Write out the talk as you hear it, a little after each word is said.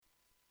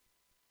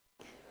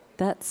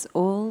That's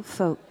all,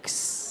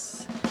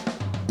 folks.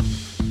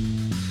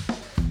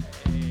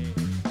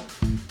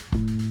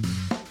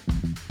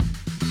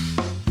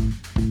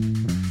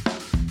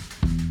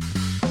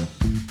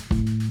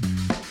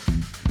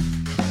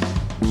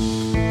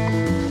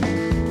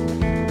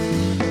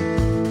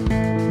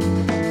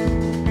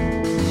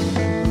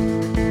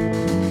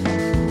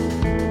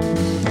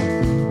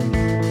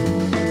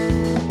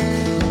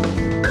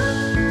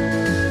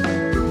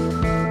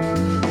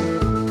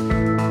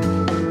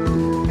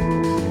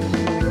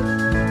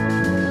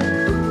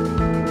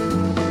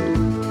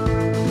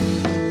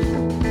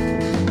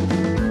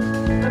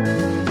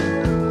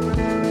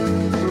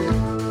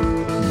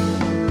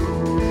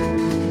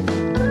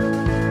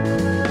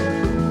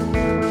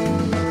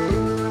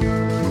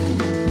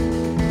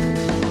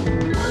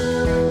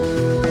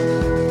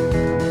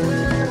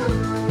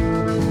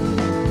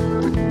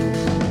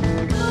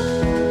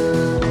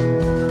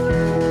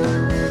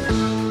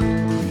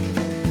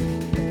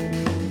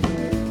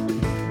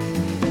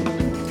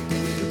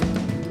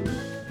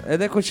 Ed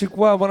eccoci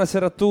qua,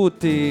 buonasera a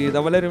tutti, da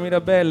Valerio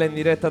Mirabella in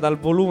diretta dal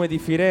volume di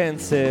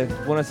Firenze.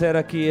 Buonasera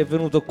a chi è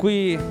venuto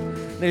qui,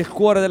 nel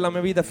cuore della mia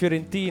vita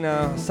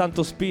fiorentina,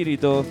 Santo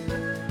Spirito.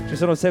 Ci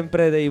sono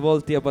sempre dei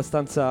volti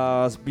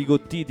abbastanza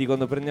sbigottiti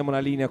quando prendiamo la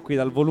linea qui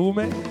dal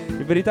volume.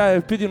 In verità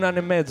è più di un anno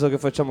e mezzo che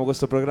facciamo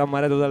questo programma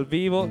radio dal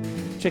vivo.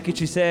 C'è chi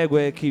ci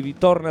segue, chi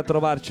torna a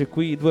trovarci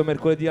qui 2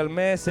 mercoledì al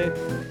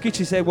mese, chi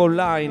ci segue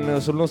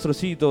online sul nostro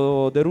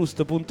sito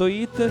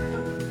therust.it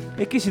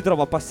e chi si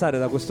trova a passare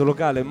da questo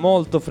locale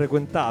molto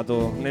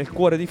frequentato nel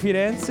cuore di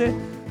Firenze,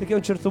 perché a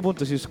un certo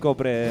punto si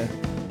scopre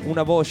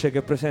una voce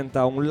che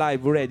presenta un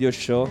live radio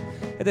show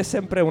ed è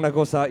sempre una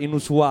cosa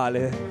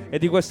inusuale e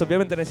di questo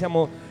ovviamente ne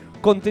siamo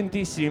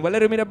contentissimi.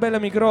 Valerio Mirabella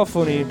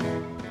microfoni,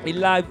 il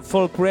live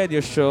folk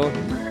radio show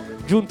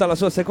giunta alla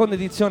sua seconda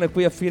edizione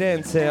qui a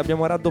Firenze.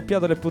 Abbiamo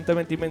raddoppiato gli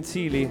appuntamenti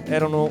mensili,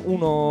 era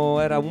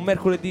un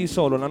mercoledì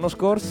solo l'anno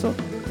scorso,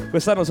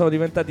 quest'anno sono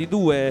diventati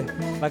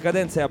 2, la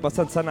cadenza è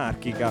abbastanza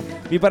anarchica.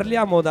 Vi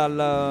parliamo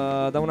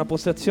da una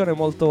postazione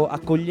molto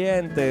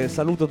accogliente.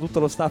 Saluto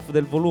tutto lo staff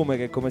del volume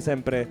che come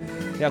sempre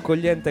è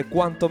accogliente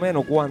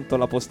quantomeno quanto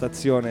la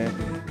postazione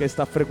che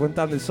sta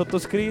frequentando il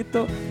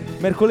sottoscritto.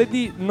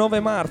 Mercoledì 9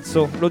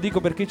 marzo, lo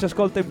dico per chi ci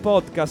ascolta in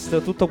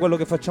podcast, tutto quello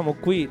che facciamo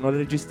qui lo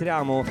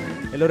registriamo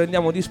e lo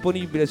rendiamo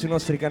disponibile sui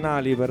nostri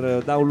canali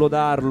per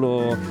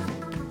downloadarlo,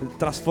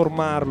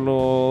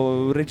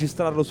 trasformarlo,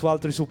 registrarlo su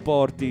altri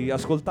supporti.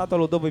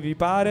 Ascoltatelo dove vi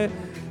pare.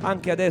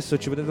 Anche adesso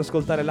ci potete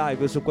ascoltare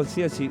live su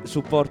qualsiasi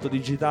supporto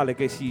digitale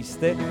che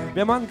esiste.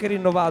 Abbiamo anche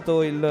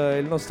rinnovato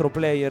il nostro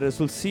player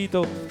sul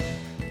sito.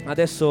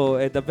 Adesso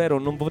è davvero,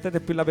 non potete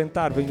più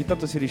lamentarvi. Ogni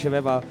tanto si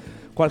riceveva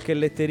qualche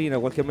letterina,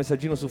 qualche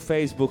messaggino su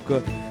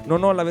Facebook.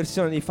 Non ho la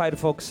versione di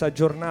Firefox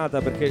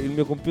aggiornata perché il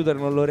mio computer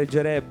non lo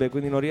reggerebbe,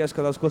 quindi non riesco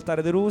ad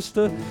ascoltare The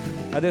Roost.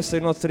 Adesso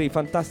i nostri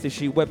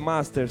fantastici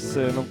webmasters,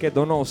 nonché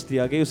Don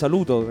Ostia, che io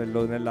saluto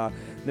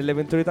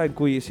nell'eventualità in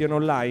cui siano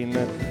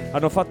online,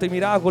 hanno fatto i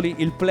miracoli.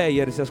 Il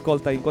player si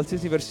ascolta in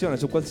qualsiasi versione,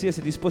 su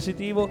qualsiasi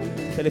dispositivo,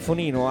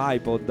 telefonino,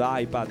 iPod,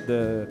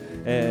 iPad,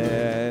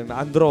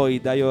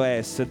 Android,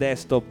 iOS,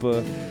 desktop.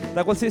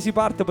 Da qualsiasi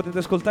parte potete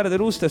ascoltare The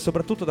Roost e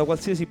soprattutto da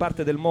qualsiasi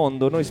parte del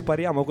mondo. Noi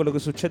spariamo quello che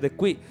succede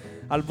qui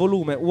al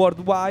volume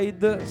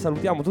worldwide.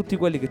 Salutiamo tutti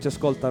quelli che ci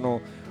ascoltano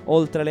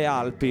oltre le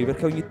Alpi,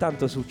 perché ogni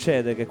tanto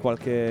succede che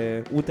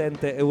qualche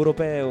utente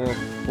europeo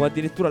o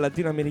addirittura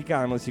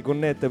latinoamericano si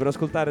connette per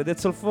ascoltare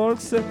That's All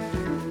Folks.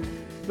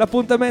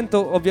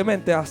 L'appuntamento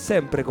ovviamente ha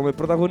sempre come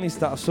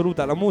protagonista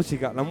assoluta la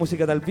musica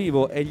dal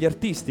vivo e gli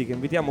artisti che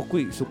invitiamo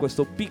qui su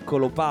questo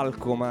piccolo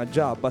palco ma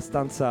già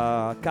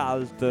abbastanza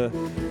cult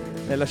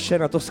nella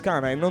scena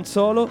toscana e non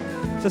solo.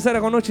 Stasera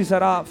con noi ci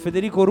sarà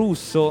Federico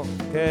Russo,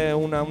 che è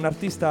un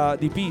artista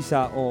di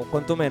Pisa, o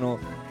quantomeno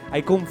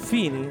ai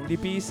confini di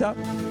Pisa,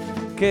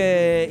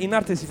 che in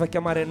arte si fa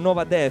chiamare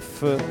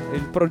NOVADEAF.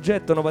 Il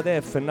progetto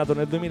NOVADEAF è nato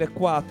nel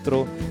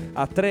 2004,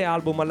 ha 3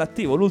 album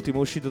all'attivo, l'ultimo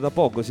è uscito da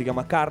poco, si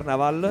chiama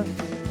Carnaval,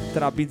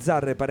 tra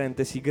bizzarre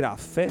parentesi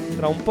graffe.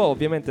 Tra un po'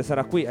 ovviamente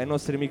sarà qui ai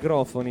nostri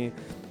microfoni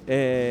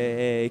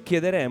e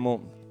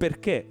chiederemo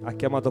perché ha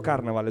chiamato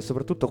Carnaval e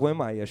soprattutto come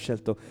mai ha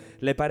scelto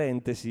le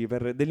parentesi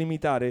per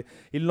delimitare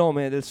il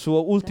nome del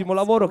suo ultimo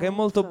lavoro, che è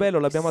molto bello.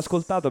 L'abbiamo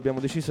ascoltato,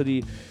 abbiamo deciso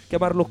di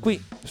chiamarlo qui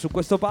su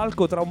questo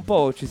palco. Tra un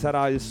po' ci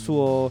sarà il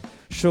suo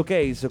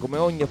showcase, come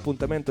ogni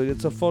appuntamento di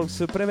That's All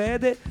Folks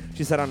prevede.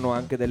 Ci saranno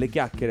anche delle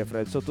chiacchiere fra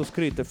il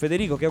sottoscritto e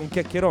Federico, che è un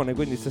chiacchierone,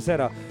 quindi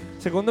stasera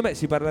secondo me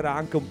si parlerà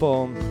anche un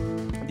po'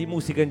 di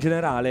musica in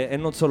generale e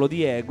non solo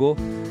di ego.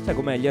 Sai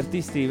com'è, gli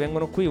artisti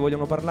vengono qui,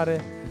 vogliono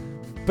parlare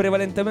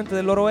prevalentemente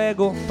del loro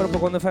ego, proprio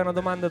quando fai una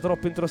domanda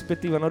troppo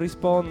introspettiva non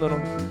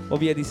rispondono, o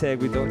via di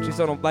seguito. Ci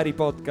sono vari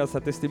podcast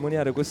a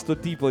testimoniare questo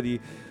tipo di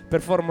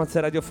performance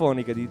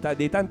radiofoniche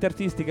dei tanti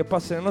artisti che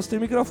passano ai nostri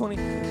microfoni.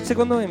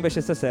 Secondo me invece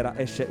stasera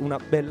esce una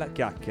bella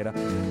chiacchiera.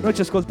 Noi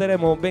ci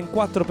ascolteremo ben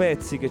 4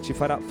 pezzi che ci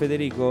farà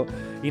Federico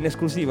in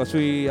esclusiva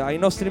ai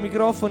nostri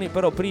microfoni,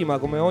 però prima,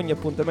 come ogni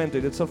appuntamento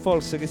di That's All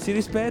Folks che si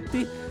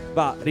rispetti,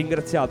 va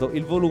ringraziato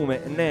il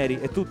volume, Neri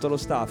e tutto lo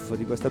staff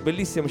di questa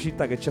bellissima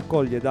città che ci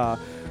accoglie da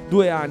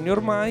 2 anni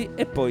ormai.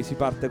 E poi si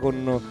parte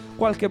con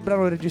qualche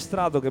brano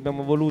registrato che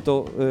abbiamo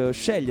voluto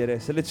scegliere,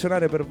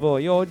 selezionare per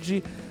voi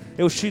oggi.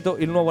 È uscito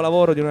il nuovo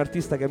lavoro di un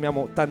artista che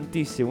amiamo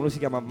tantissimo, lui si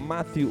chiama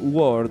Matthew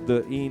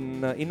Ward,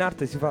 in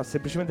arte si fa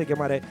semplicemente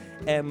chiamare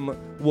M.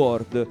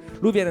 Ward.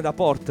 Lui viene da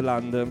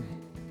Portland,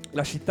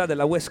 la città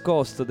della West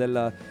Coast,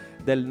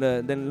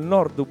 del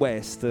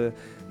nord-west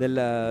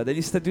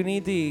degli Stati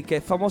Uniti, che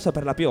è famosa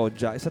per la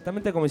pioggia,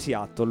 esattamente come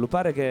Seattle.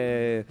 Pare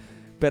che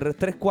per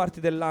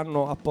 3/4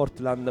 dell'anno a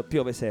Portland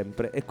piove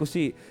sempre, e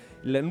così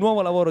il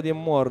nuovo lavoro di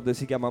M. Ward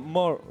si chiama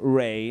More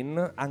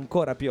Rain,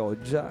 ancora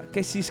pioggia,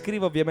 che si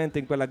iscrive ovviamente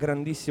in quella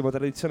grandissima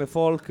tradizione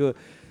folk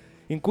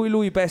in cui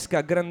lui pesca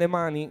a grandi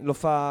mani, lo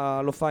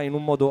fa in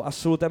un modo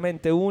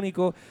assolutamente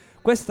unico.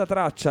 Questa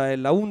traccia è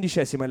la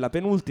 11ª e la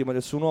penultima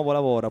del suo nuovo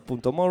lavoro,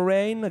 appunto More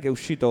Rain, che è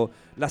uscito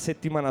la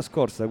settimana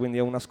scorsa, quindi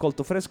è un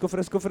ascolto fresco.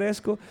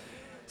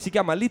 Si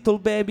chiama Little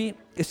Baby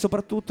e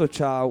soprattutto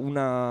c'ha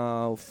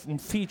un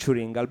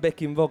featuring al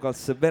backing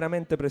vocals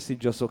veramente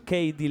prestigioso,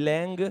 K.D.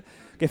 Lang,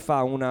 che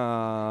fa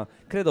una,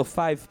 credo,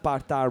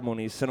 5-part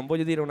harmonies, non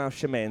voglio dire una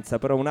scemenza,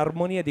 però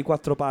un'armonia di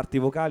 4 parti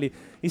vocali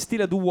in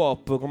stile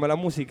doo-wop, come la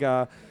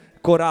musica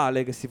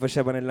corale che si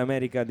faceva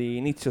nell'America di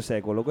inizio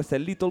secolo. Questo è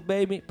Little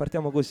Baby,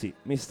 partiamo così,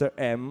 Mr.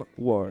 M.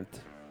 Ward.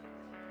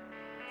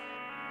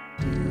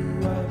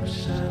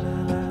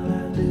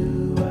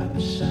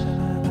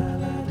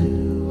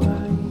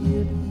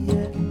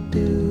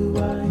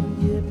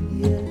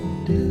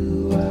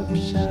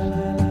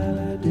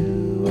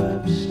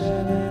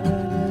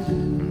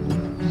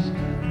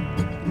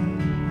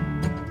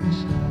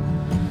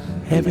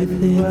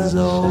 Everything's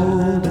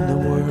old in the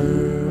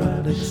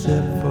world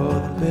except for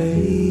the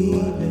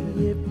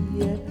baby,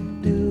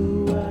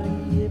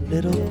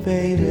 little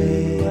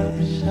baby,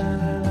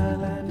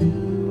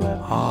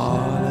 oh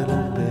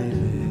little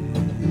baby.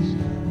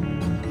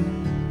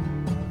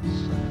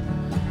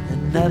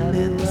 And nothing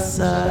in the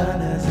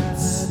sun hasn't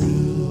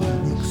seen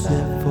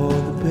except for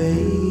the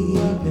baby,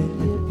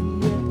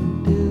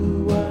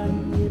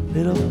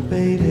 little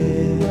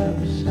baby.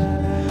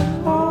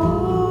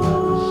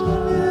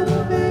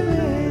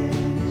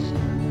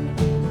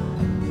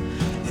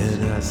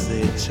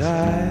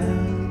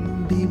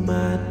 Child, be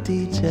my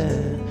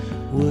teacher,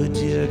 would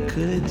you,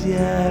 could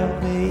ya,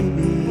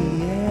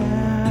 baby,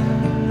 yeah,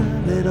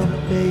 little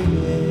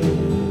baby,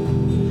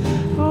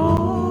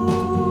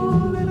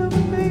 oh, little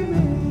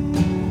baby.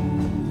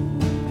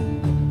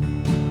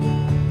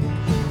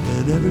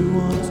 And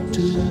everyone's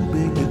too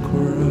big to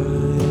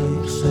cry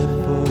except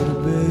for the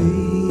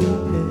baby,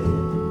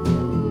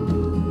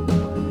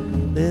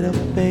 little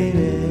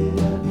baby.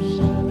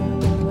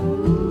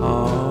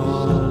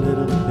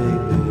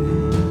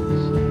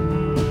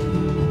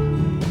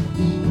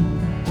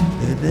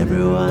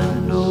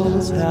 Everyone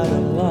knows how to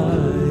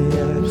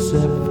lie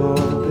except for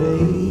the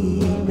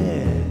baby,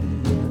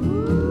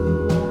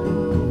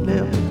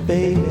 little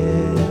baby,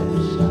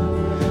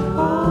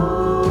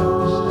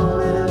 oh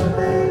little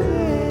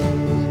baby.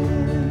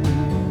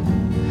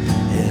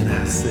 And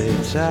I say,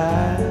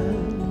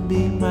 child,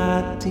 be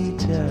my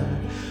teacher,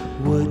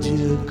 would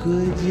you,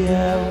 could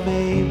ya,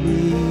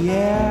 maybe,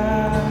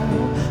 yeah,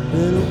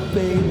 little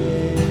baby.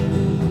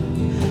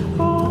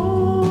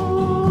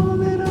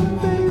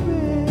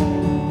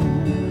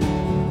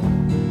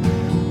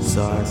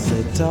 So I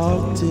said,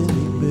 talk to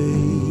me,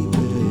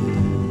 baby.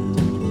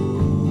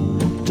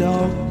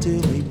 Talk to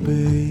me,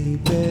 baby.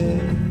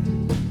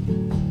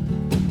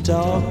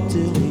 Talk to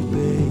me,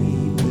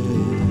 baby.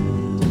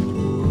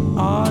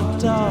 Oh,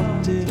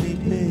 talk to me,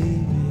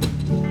 baby.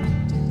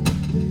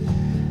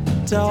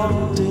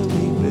 Talk to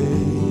me,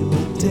 baby.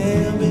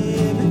 Tell me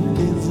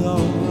everything's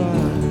alright.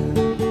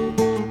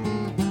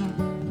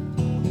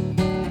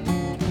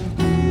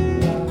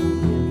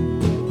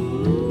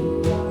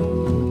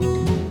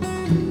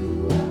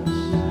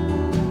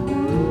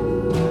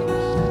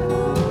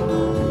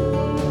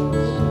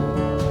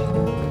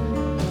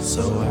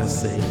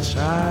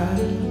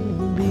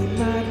 Child, be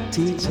my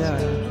teacher,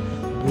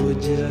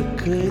 would you,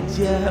 could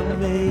ya,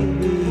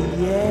 maybe,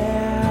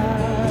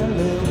 yeah,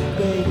 little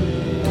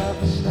baby,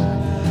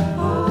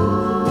 oh,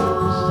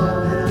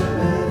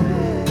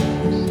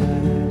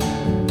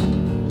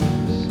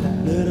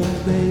 little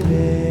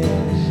baby,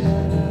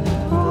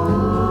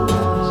 oh,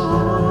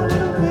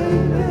 little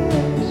baby,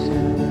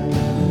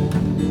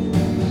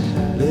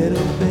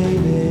 little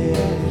baby,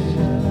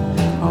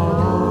 oh,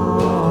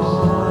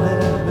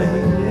 little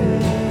baby.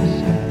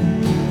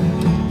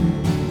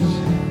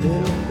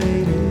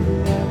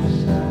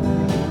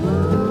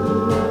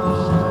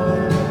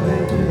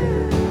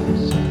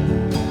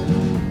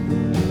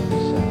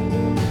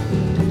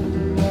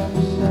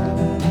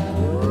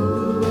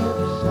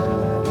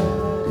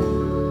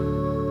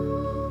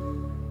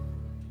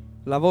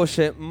 La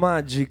voce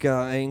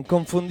magica e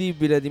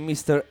inconfondibile di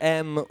Mr.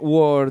 M.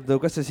 Ward.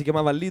 Questa si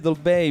chiamava Little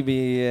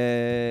Baby,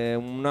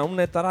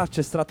 una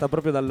traccia estratta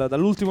proprio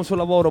dall'ultimo suo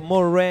lavoro,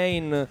 More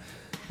Rain.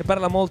 e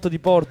parla molto di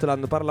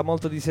Portland, parla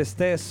molto di se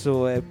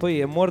stesso, e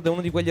poi N-Word è uno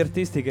di quegli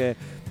artisti che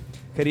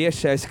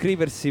riesce a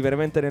iscriversi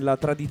veramente nella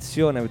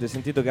tradizione. Avete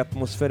sentito che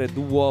atmosfere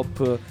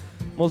doo-wop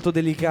molto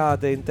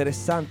delicate,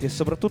 interessanti e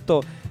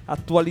soprattutto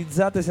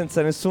attualizzate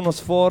senza nessuno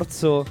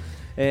sforzo,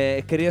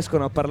 che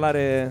riescono a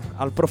parlare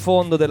al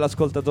profondo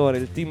dell'ascoltatore.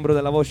 Il timbro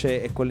della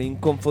voce è quello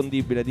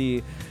inconfondibile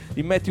di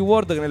Matthew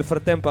Ward, che nel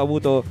frattempo ha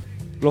avuto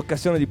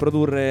l'occasione di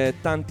produrre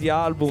tanti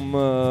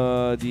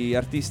album di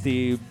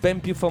artisti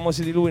ben più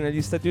famosi di lui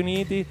negli Stati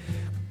Uniti,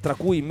 tra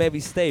cui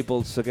Mavis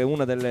Staples, che è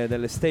una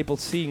delle Staple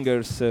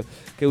Singers,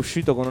 che è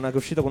uscito con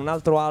un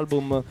altro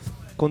album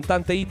con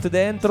tante hit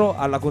dentro.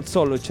 Alla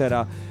console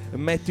c'era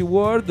Matthew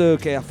Ward,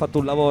 che ha fatto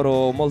un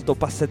lavoro molto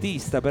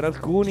passatista per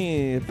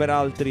alcuni, per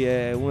altri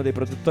è uno dei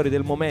produttori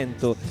del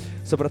momento,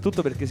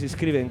 soprattutto perché si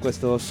iscrive in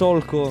questo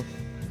solco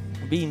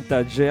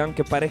vintage e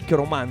anche parecchio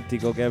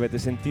romantico che avete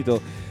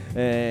sentito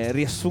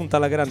riassunta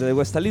alla grande di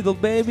questa Little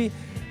Baby.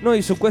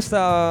 Noi su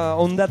questa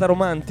ondata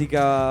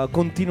romantica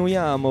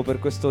continuiamo per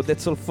questo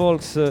That's All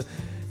Folks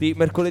di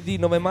mercoledì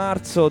 9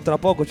 marzo. Tra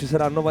poco ci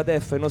sarà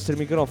NOVADEAF ai nostri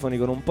microfoni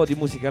con un po' di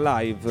musica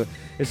live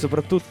e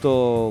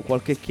soprattutto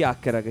qualche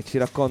chiacchiera che ci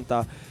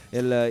racconta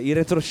il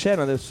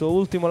retroscena del suo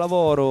ultimo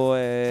lavoro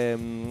e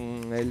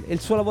il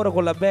suo lavoro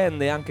con la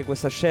band, e anche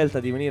questa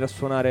scelta di venire a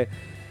suonare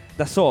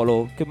da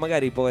solo, che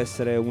magari può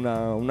essere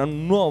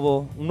un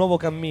nuovo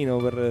cammino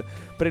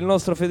per il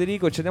nostro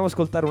Federico. Ci andiamo ad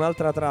ascoltare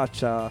un'altra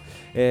traccia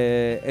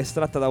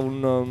estratta da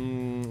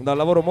un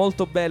lavoro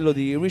molto bello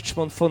di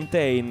Richmond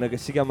Fontaine che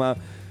si chiama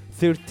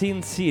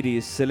 13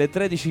 Cities, le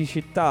 13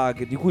 città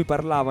di cui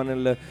parlava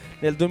nel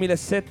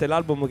 2007,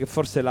 l'album che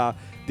forse l'ha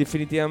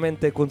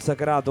definitivamente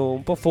consacrato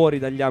un po' fuori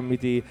dagli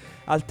ambiti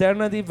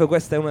alternative.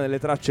 Questa è una delle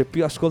tracce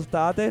più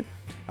ascoltate.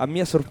 A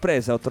mia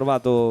sorpresa ho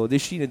trovato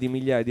decine di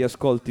migliaia di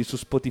ascolti su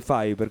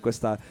Spotify per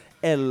questa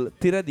El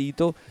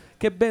Tiradito,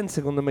 che ben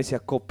secondo me si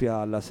accoppia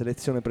alla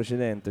selezione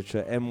precedente,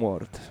 cioè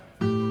N-Word.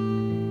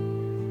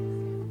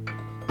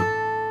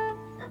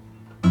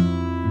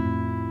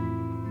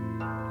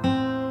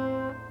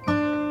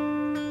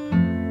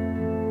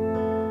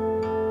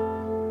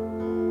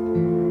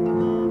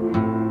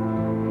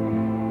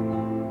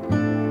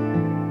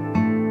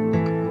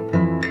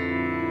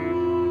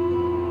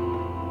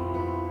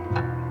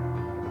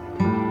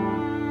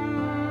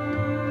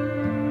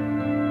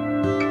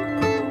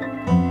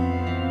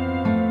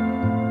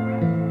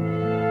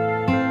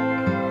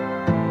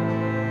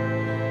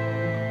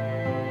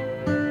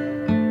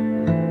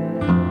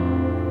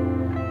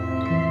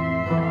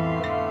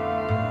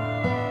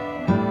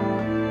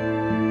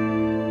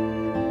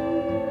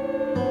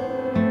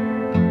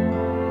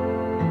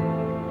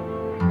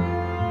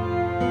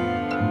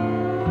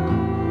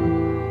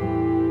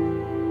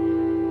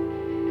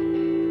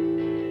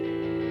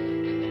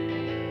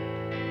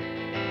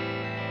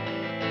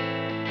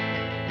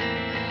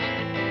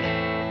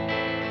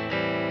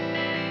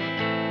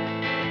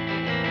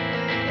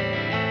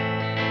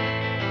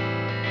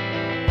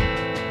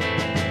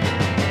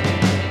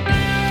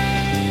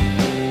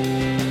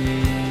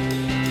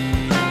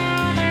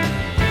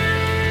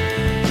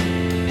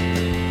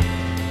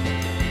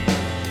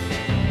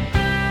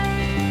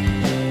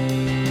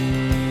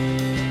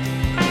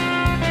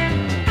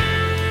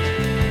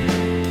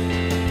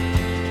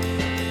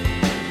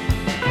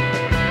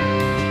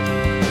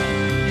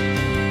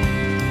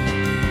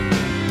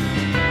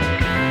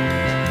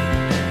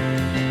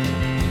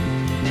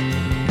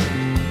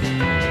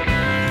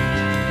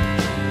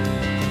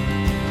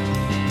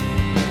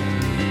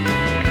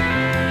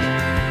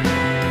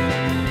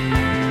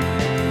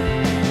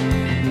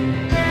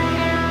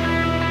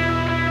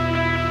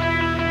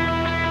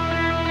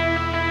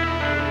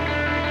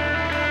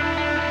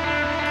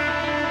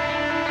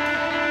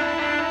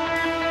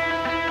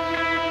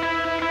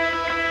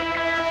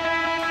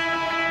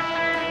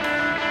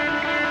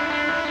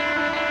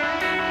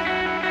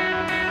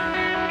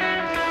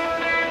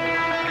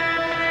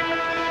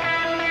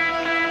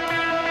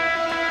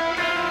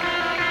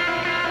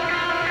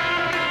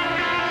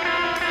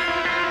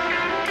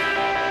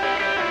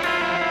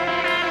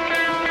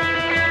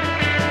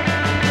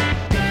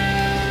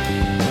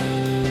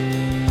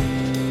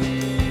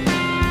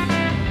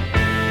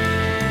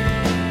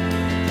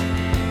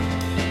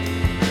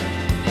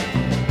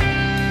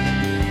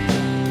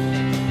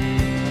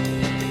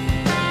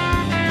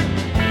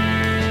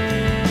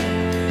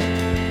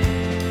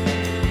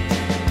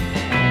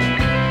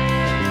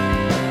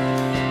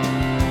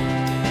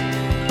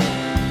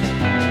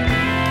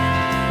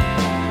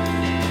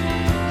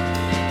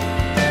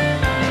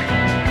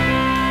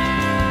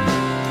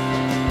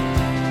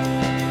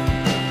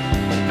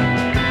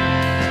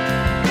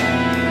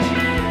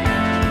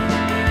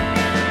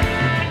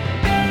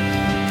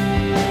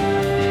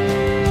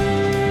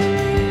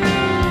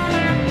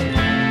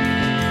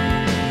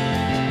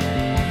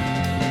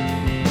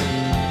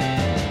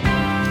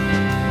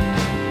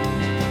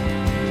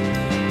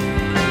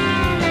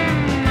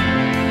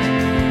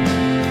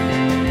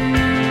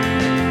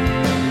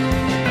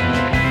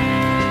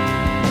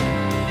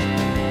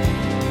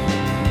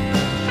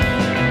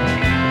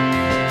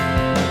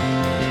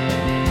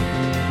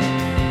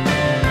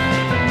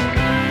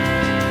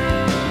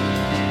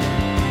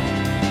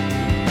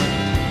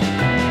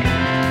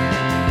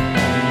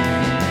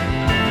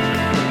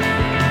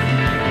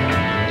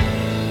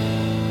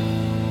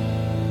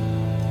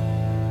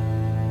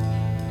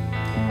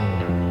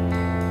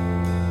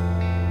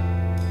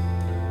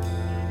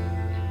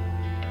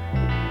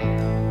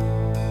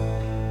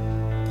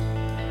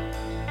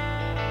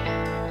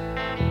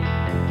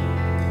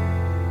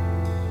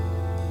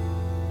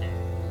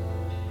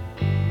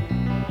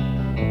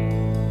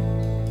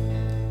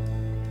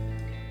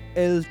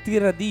 El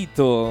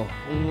Tiradito,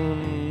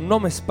 un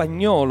nome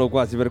spagnolo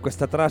quasi per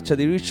questa traccia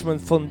di Richmond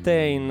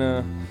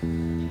Fontaine,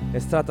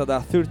 estratta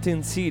da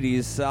 13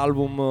 Cities,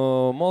 album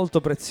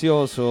molto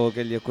prezioso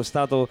che gli è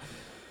costato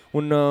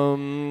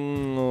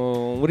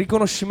un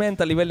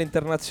riconoscimento a livello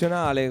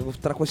internazionale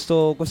tra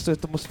questa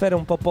atmosfera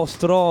un po'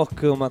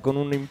 post-rock ma con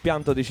un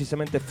impianto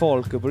decisamente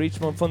folk.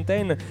 Richmond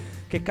Fontaine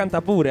che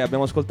canta pure,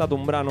 abbiamo ascoltato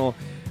un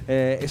brano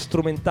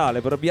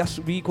strumentale, però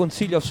vi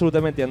consiglio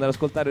assolutamente di andare ad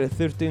ascoltare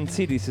 13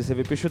 Cities se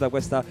vi è piaciuta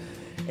questa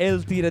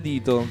El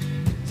Tiradito.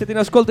 Siete in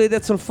ascolto di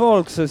Dead Soul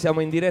Folks,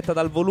 siamo in diretta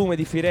dal volume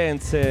di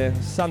Firenze,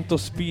 Santo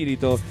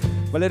Spirito,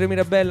 Valerio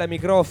Mirabella ai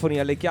microfoni,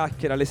 alle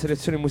chiacchiere, alle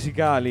selezioni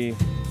musicali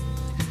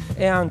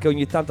e anche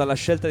ogni tanto alla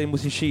scelta dei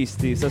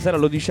musicisti. Stasera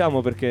lo diciamo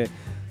perché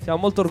siamo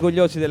molto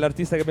orgogliosi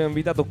dell'artista che abbiamo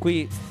invitato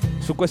qui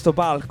su questo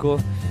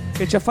palco,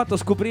 che ci ha fatto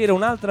scoprire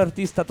un altro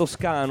artista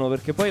toscano,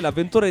 perché poi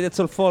l'avventura di Dead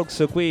Soul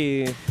Folks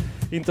qui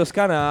in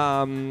Toscana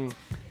ha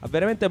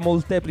veramente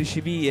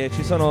molteplici vie.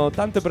 Ci sono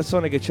tante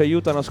persone che ci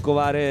aiutano a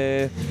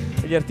scovare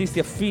gli artisti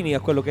affini a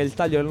quello che è il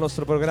taglio del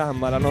nostro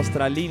programma, la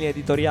nostra linea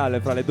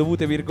editoriale fra le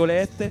dovute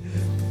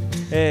virgolette.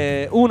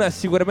 Una è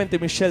sicuramente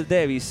Michelle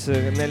Davis,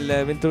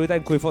 nell'eventualità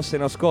in cui fosse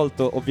in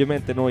ascolto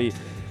ovviamente noi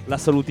la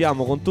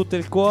salutiamo con tutto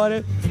il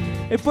cuore.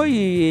 E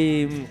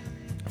poi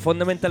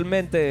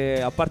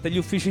fondamentalmente, a parte gli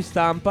uffici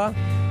stampa,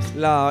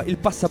 il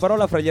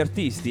passaparola fra gli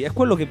artisti è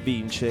quello che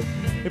vince.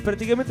 E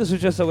praticamente è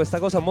successa questa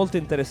cosa molto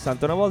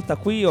interessante. Una volta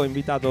qui ho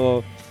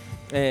invitato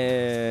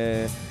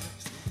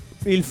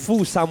il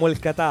fu Samuel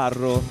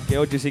Catarro, che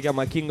oggi si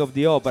chiama King of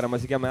the Opera ma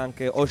si chiama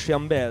anche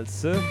Ocean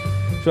Bells,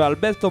 cioè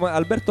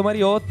Alberto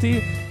Mariotti,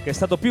 che è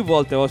stato più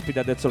volte ospite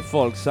a Dead Soul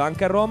Folks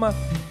anche a Roma.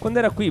 Quando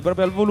era qui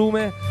proprio al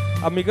volume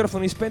a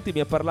microfoni spenti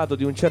mi ha parlato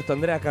di un certo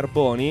Andrea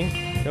Carboni,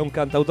 che è un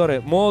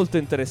cantautore molto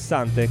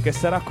interessante che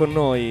sarà con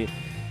noi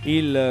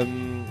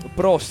il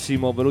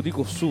prossimo, ve lo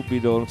dico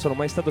subito, non sono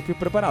mai stato più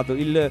preparato,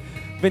 il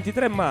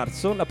 23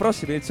 marzo, la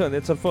prossima edizione di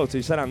Dead Soul Folks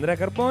ci sarà Andrea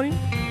Carboni,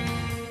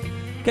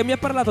 che mi ha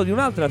parlato di un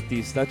altro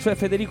artista, cioè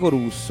Federico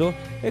Russo,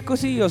 e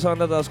così io sono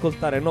andato ad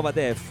ascoltare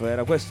NOVADEAF,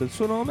 era questo il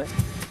suo nome,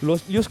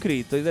 gli ho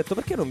scritto, gli ho detto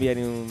perché non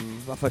vieni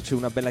a farci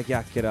una bella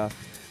chiacchiera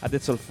a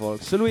Dead Soul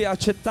Folks. Lui ha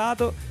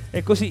accettato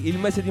e così il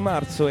mese di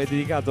marzo è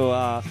dedicato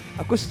a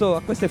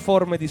queste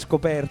forme di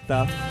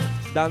scoperta,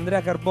 da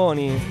Andrea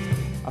Carboni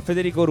a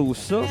Federico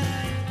Russo.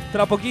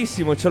 Tra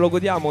pochissimo ce lo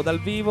godiamo dal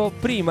vivo.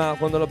 Prima,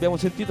 quando l'abbiamo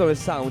sentito nel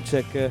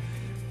soundcheck,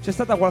 c'è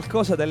stata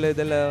qualcosa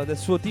del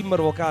suo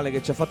timbro vocale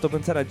che ci ha fatto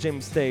pensare a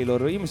James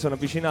Taylor. Io mi sono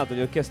avvicinato,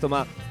 gli ho chiesto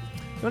ma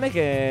non è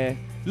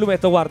che... Lui mi ha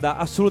detto guarda,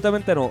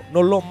 assolutamente no,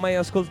 non l'ho mai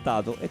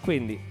ascoltato. E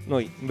quindi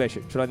noi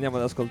invece ce lo andiamo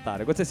ad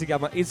ascoltare. Questo si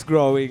chiama It's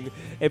Growing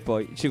e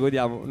poi ci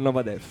godiamo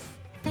NOVADEAF.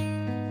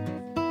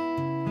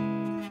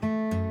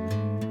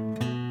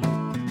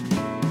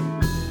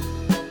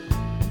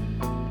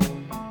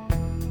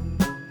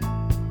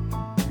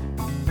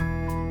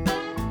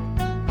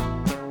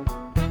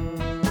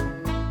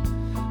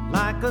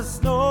 Like a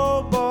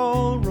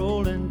snowball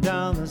rolling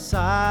down the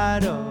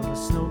side of a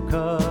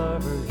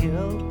snow-covered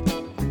hill,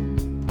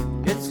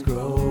 it's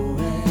growing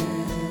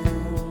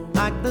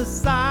like the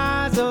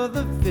size of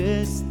the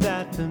fist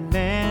that the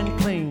man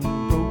claimed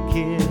broke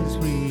his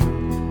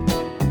rib.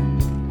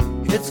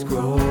 It's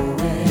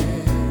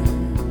growing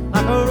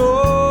like a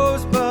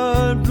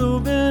rosebud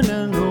blooming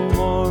in the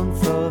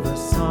warmth of the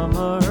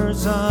summer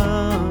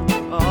sun.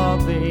 Oh,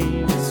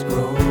 baby, it's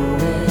growing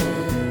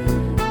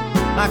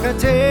like a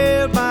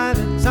tale by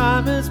the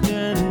time it's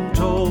been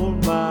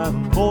told by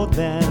more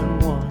than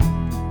one.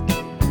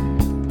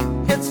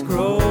 It's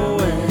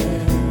growing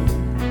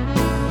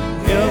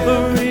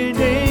every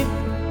day.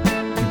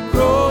 It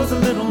grows a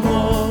little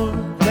more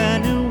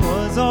than it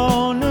was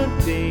on the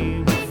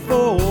day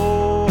before.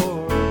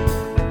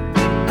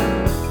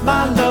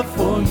 My love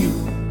for you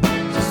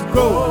just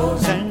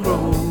grows and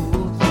grows.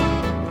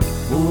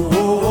 Oh,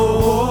 oh,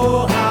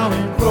 oh, how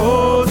it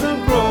grows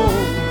and grows.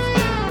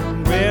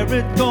 Where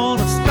it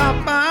gonna stop,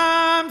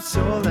 I'm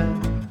sure that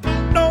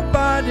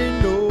nobody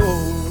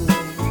knows.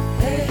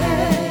 Hey,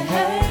 hey,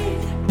 hey,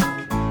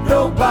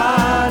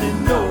 nobody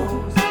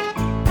knows.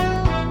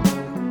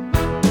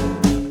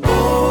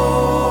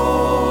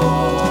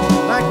 Oh,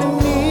 like the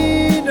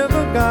need of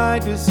a guy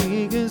to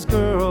see his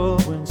girl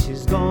when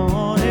she's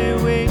gone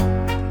away.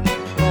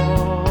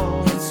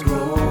 Oh, it's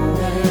growing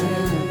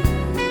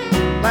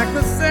like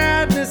the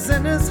sadness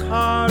in his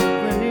heart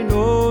when he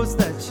knows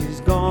that she's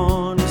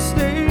gone to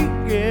stay.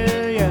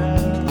 Yeah,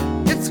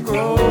 yeah, it's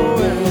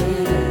growing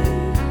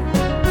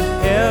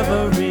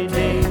every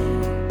day.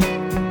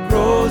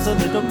 Grows a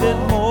little bit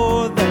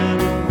more than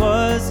it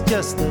was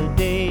just the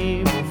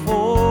day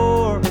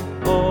before.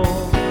 Oh,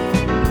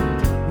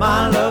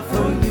 my love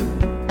for you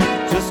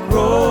just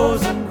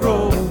grows and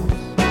grows.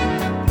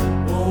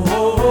 Oh,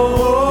 oh,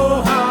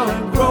 oh, how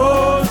it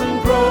grows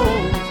and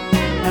grows.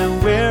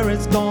 And where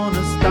it's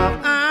gonna stop,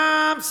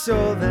 I'm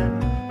sure that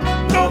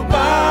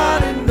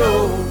nobody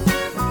knows.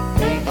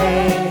 Hey,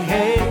 hey,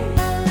 hey,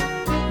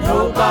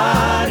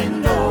 nobody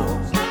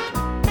knows.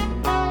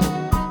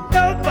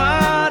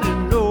 Nobody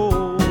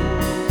knows.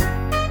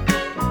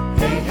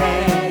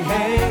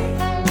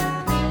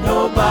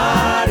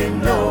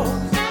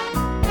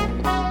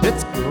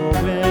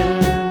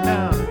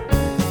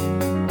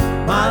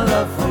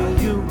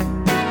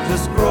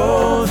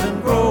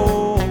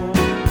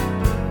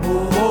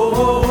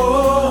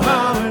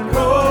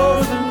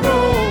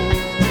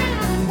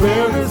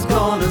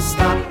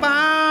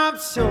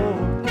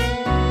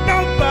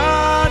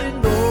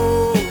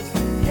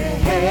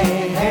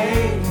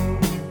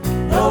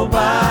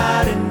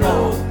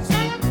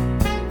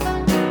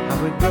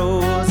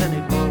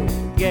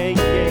 yeah,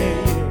 yeah.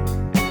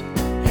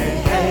 Hey,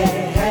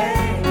 hey,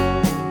 hey,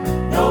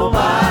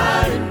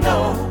 nobody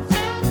knows.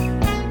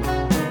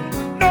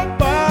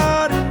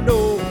 Nobody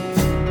knows.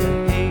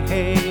 Hey,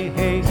 hey,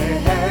 hey, hey,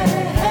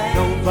 hey,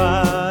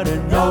 nobody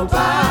knows.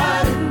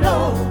 Nobody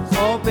knows.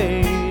 Oh,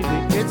 baby,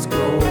 it's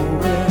growing.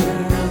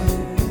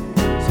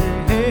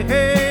 Say,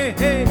 hey,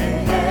 hey,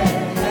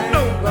 hey,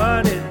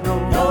 nobody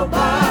knows.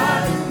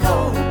 Nobody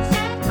knows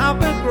how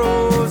it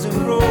grows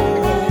and grows.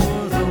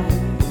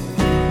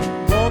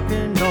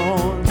 Walking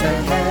on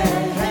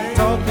time,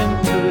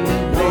 talking to you,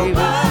 baby.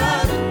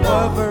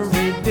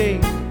 Every day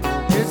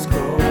it's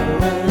growing.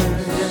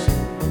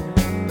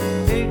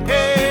 Hey,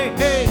 hey,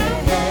 hey,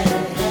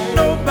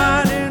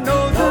 nobody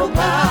knows.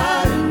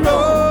 Nobody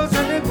knows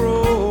and it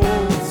grows.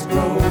 It's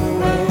growing,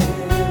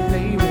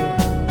 baby.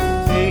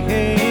 Hey,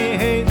 hey,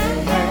 hey,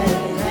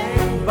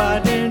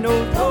 nobody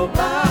knows.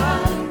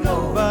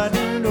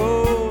 Nobody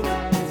knows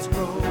it's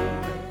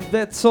growing.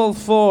 That's all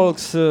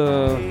folks.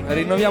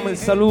 Rinnoviamo il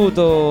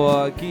saluto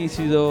a chi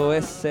si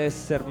dovesse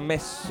essere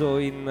messo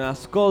in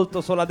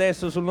ascolto solo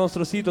adesso sul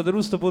nostro sito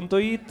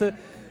derusto.it,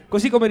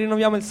 così come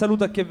rinnoviamo il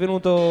saluto a chi è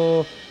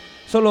venuto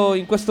solo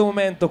in questo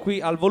momento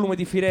qui al Volume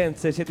di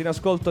Firenze. Siete in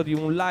ascolto di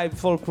un live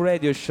folk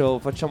radio show,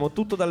 facciamo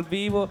tutto dal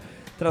vivo,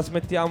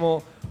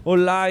 trasmettiamo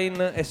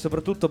online e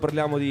soprattutto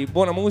parliamo di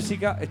buona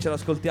musica e ce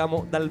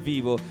l'ascoltiamo dal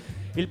vivo.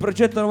 Il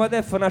progetto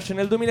NOVADEAF nasce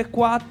nel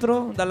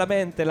 2004 dalla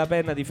mente e la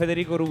penna di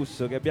Federico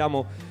Russo, che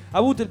abbiamo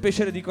avuto il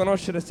piacere di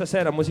conoscere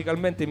stasera.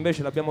 Musicalmente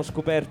invece l'abbiamo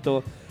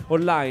scoperto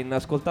online,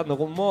 ascoltando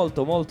con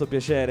molto molto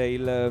piacere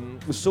il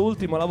suo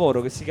ultimo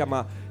lavoro, che si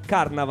chiama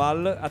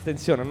Carnaval.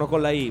 Attenzione, non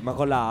con la I ma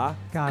con la A.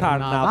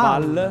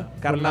 Carnaval.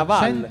 Con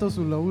l'accento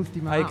sulla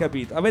ultima Hai A.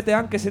 capito? Avete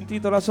anche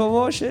sentito la sua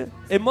voce?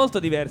 È molto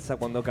diversa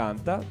quando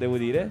canta, devo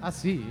dire. Ah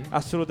sì?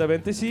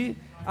 Assolutamente sì,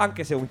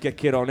 anche se è un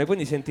chiacchierone,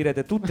 quindi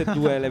sentirete tutte e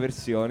due le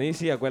versioni,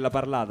 sia quella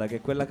parlata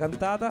che quella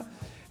cantata.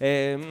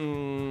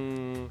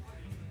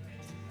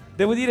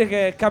 Devo dire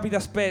che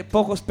capita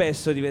poco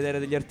spesso di vedere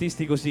degli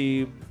artisti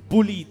così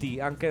puliti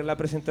anche nella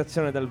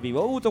presentazione dal vivo.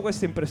 Ho avuto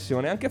questa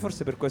impressione, anche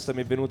forse per questo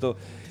mi è venuto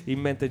in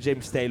mente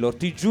James Taylor.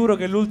 Ti giuro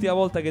che è l'ultima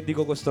volta che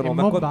dico questo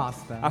nome.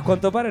 Basta. A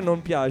quanto pare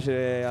non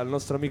piace al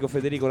nostro amico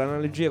Federico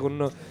l'analogia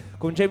con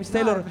James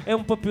Taylor. È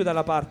un po' più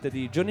dalla parte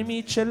di Johnny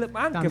Mitchell,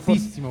 ma anche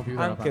Tantissimo più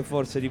dalla anche parte.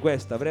 forse di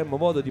questa avremmo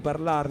modo di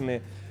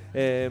parlarne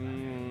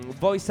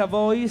voice a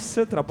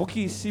voice tra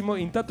pochissimo.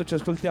 Intanto ci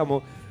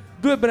ascoltiamo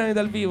due brani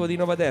dal vivo di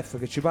NOVADEAF,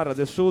 che ci parla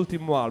del suo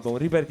ultimo album,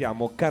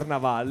 ripetiamo,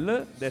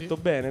 Carnaval, detto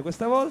bene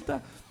questa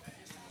volta.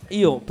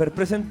 Io per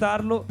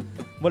presentarlo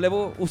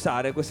volevo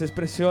usare questa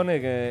espressione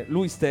che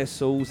lui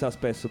stesso usa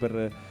spesso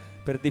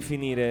per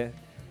definire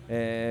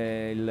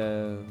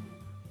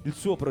il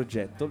suo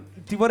progetto.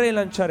 Ti vorrei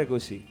lanciare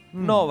così: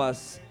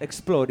 Novas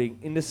exploring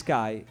in the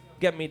sky,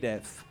 get me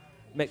deaf,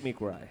 make me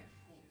cry.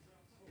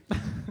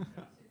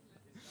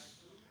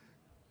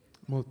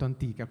 Molto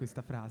antica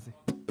questa frase.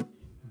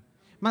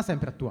 Ma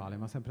sempre attuale.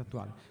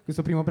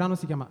 Questo primo brano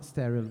si chiama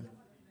Sterile.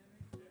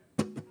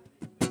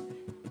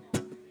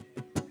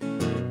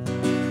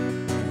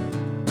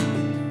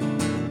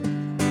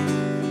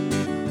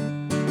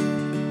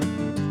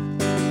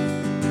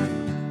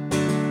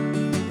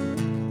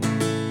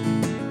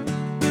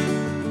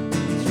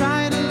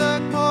 Try to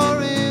look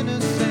more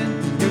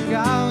innocent, you're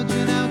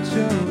gouging out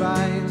your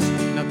eyes.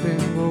 Nothing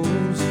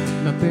goes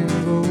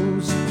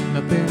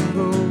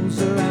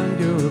around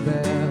your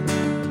bed.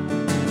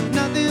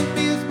 Nothing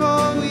feels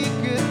more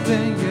wicked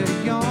than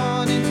you're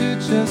yawning to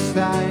just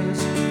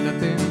eyes.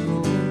 Nothing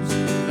grows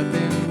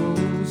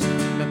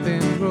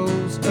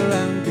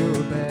around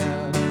your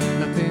bed.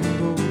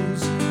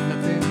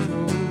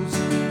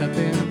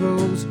 Nothing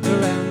grows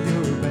around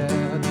your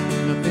bed.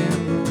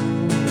 Nothing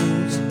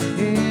grows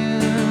in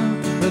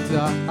the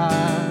dark.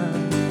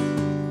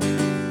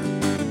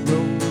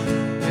 Road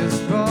is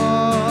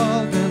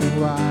broad and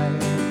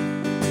wide.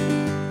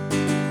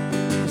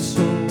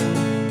 Soul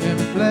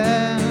and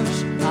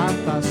flesh are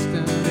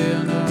fastened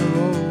in a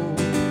row.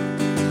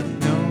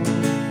 No,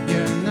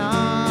 you're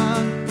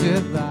not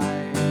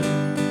divine.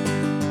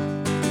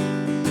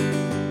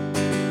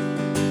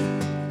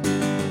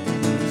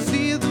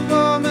 See the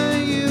woman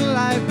you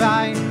lie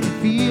by,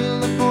 feel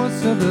the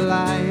force of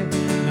life.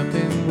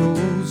 Nothing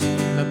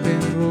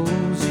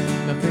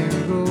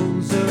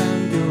grows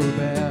around your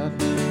bed.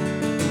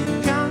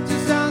 Count your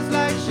stars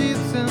like sheep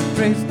and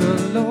praise the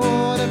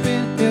Lord up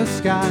in the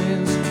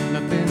skies.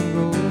 Nothing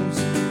grows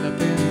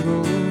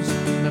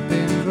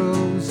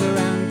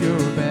around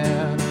your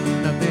bed.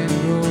 Nothing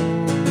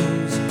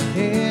grows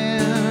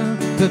in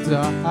the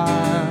dark.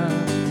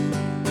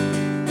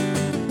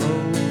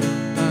 Oh,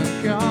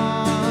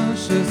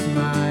 unconscious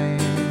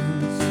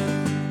minds,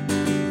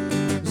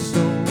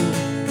 soul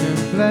and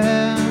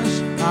flesh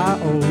are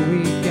all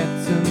we get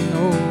to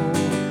know.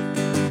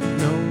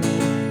 No,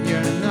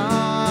 you're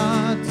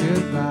not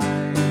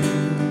divine.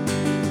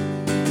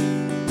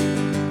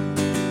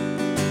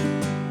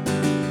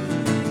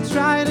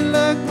 Try to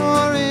look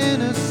more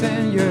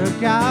innocent, you're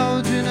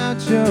gouging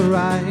out your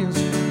eyes.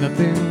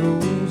 Nothing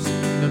grows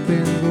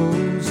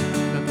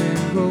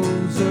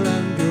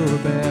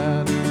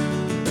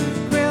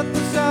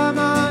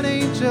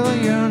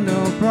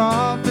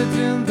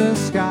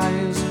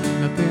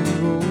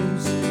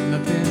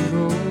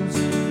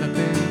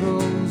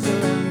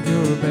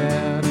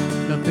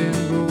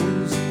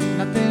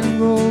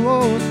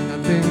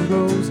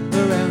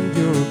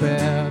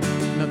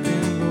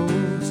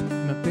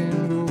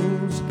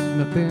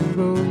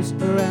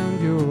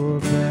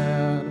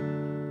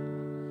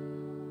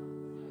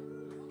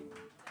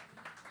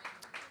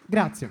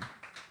Grazie.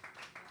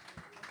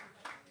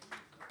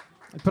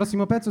 Il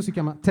prossimo pezzo si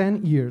chiama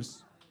 10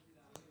 Years.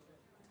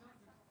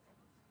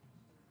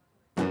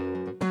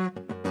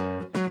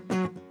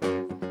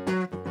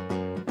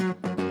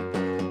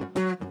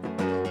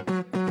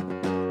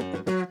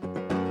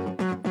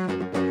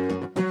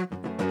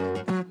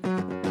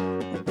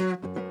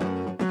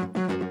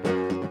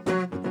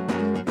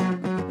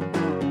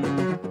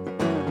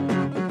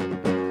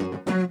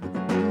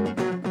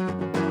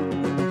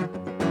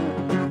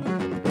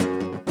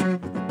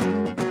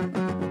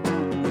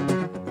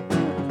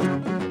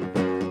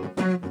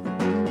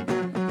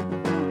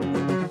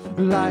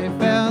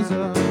 Life as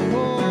a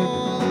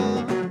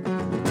whole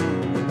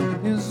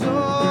is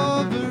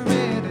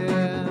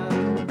overrated,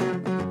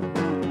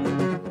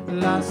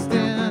 lost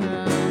in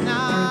a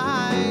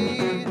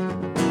night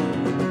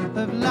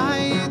of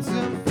lights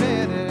and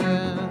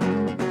faded.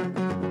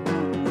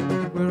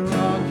 We're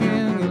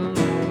rocking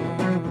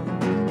alone,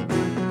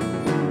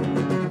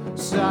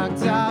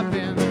 sucked up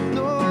in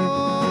noise.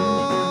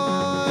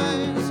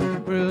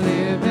 We're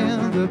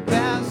living the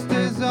best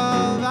days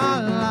of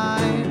our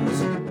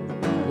lives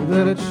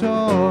without a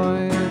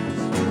choice.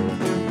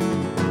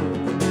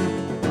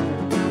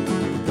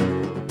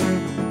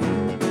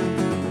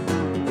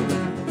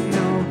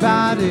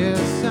 Nobody's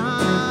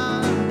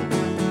son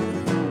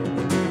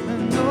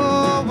and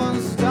no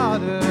one's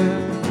daughter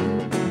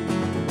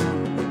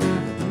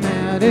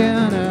met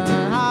in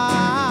a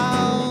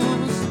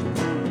house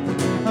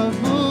of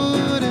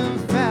wood and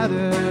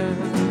feathers.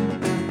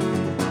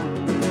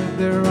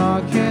 They're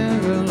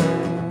rocking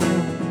alone,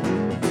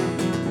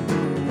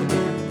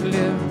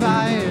 live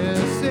by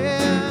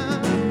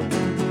yourself.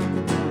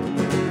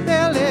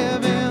 They're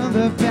living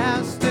the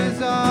best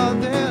days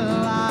of their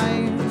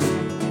lives.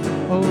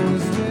 Oh,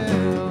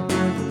 still,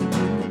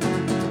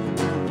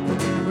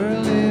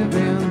 we're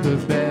living the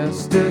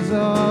best days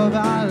of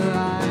our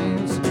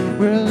lives.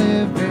 We're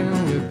living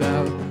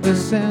without a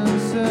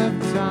sense of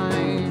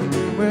time.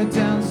 We're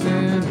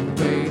dancing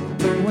away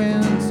the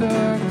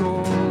winter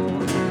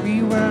cold.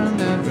 We were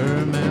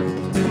never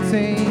meant to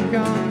take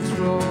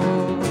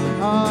control.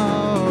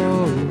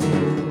 Oh,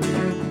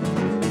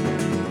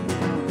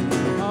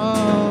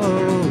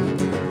 oh,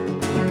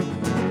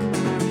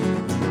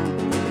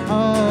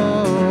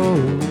 oh,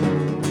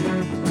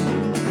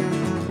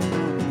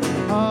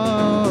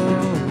 oh.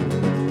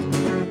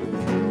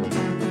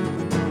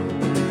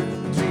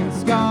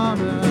 Dreams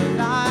come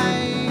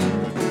alive,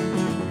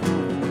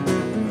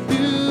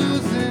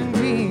 confused and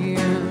green.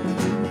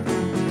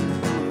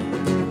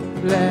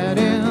 Let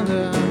in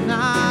the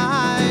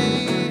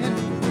night,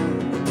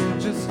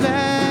 just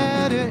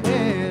let it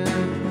in.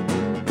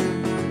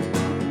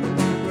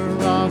 We're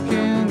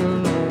rocking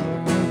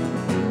alone,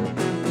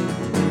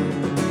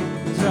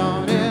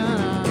 drawn in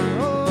our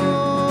own.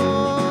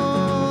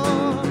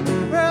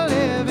 We're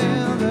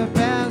living the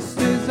best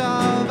days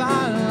of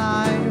our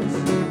lives.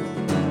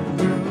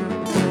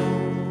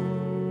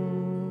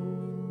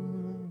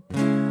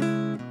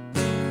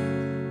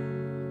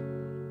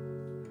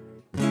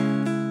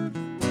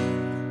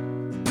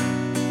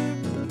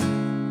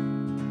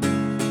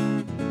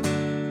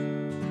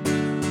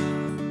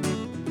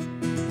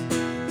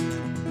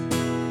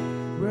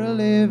 We're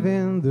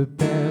living the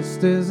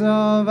best days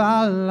of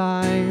our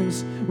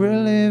lives.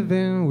 We're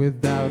living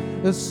without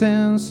a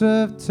sense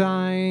of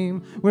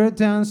time. We're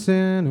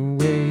dancing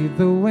away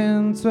the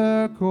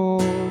winter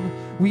cold.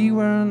 We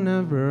were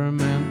never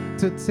meant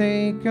to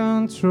take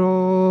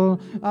control.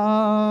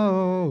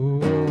 Oh,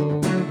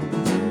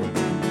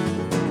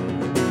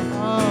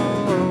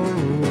 oh,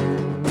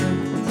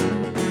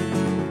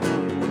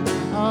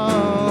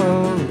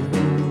 oh.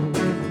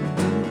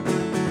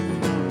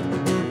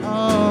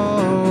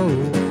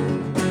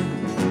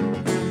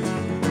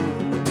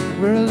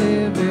 We're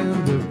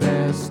living the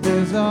best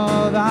days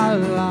of our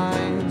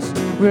lives.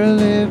 We're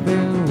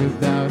living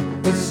without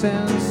a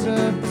sense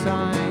of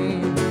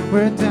time.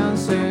 We're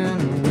dancing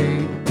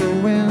away the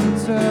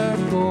winter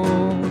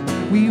cold.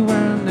 We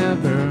were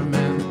never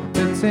meant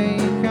to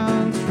take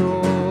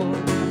control.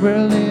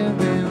 We're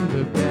living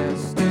the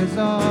best days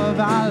of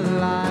our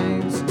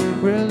lives.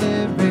 We're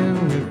living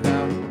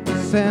without a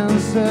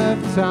sense of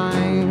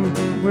time.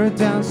 We're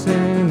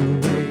dancing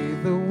away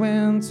the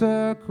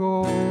winter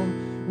cold.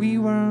 We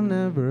were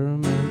never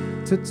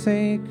meant to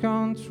take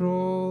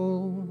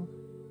control.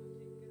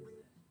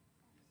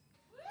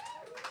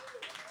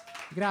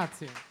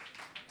 Grazie.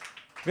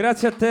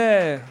 Grazie a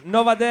te,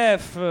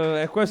 NOVADEAF,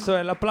 e questo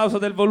è l'applauso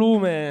del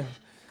volume.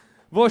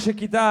 Voce e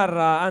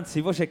chitarra,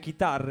 anzi voce e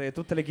chitarre,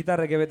 tutte le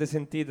chitarre che avete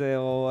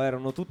sentito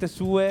erano tutte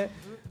sue,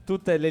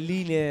 tutte le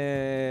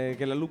linee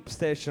che la Loop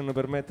Station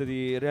permette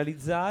di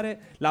realizzare.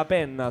 La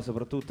penna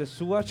soprattutto è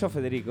sua. Ciao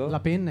Federico. La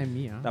penna è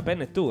mia. La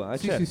penna è tua,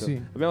 Sì, certo. sì,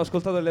 sì. Abbiamo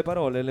ascoltato le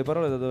parole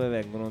da dove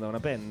vengono? Da una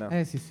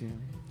penna. Sì, sì.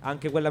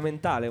 Anche quella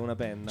mentale è una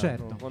penna.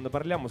 Certo. Quando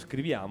parliamo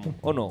scriviamo,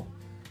 o no?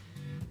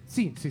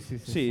 Sì.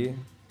 Sì?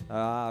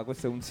 Ah,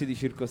 questo è un sì di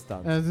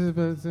circostanza.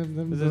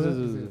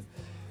 Sì.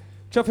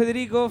 Ciao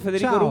Federico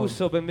Ciao.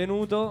 Russo,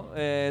 benvenuto.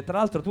 Tra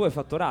l'altro tu hai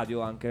fatto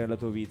radio anche nella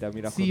tua vita, mi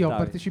raccontavi. Sì, ho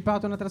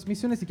partecipato a una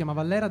trasmissione, si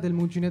chiamava L'Era del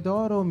Muggine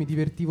d'Oro, mi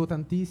divertivo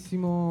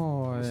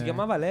tantissimo. Si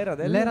chiamava l'era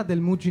L'Era del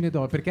Muggine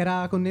d'Oro, perché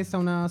era connessa a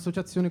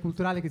un'associazione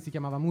culturale che si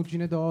chiamava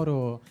Muggine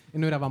d'Oro e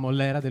noi eravamo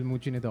l'Era del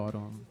Muggine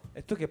d'Oro.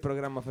 E tu che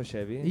programma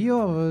facevi?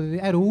 Io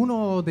ero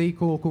uno dei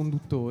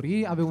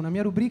co-conduttori, avevo una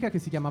mia rubrica che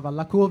si chiamava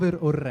La Cover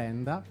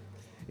Orrenda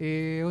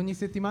e ogni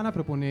settimana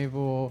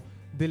proponevo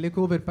delle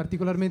cover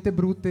particolarmente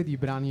brutte di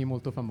brani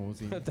molto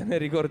famosi. Te ne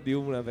ricordi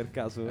una per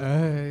caso?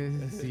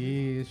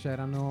 Sì,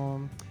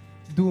 c'erano.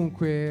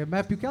 Dunque,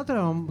 più che altro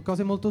erano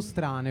cose molto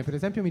strane. Per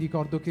esempio, mi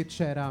ricordo che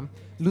c'era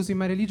Losing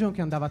My Religion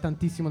che andava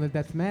tantissimo nel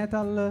death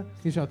metal.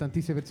 Io c'erano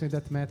tantissime versioni di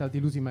death metal di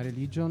Losing My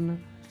Religion,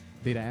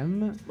 dei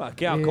Rem. Ma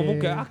che ha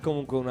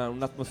comunque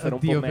un'atmosfera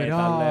Oddio, un po'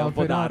 metal, un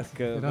po' però, dark.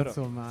 però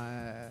insomma,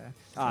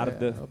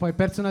 hard. Poi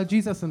Personal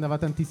Jesus andava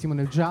tantissimo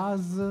nel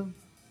jazz.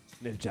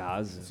 Nel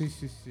jazz.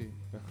 Sì.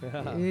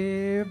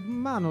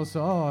 Ma non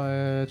so,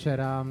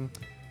 c'era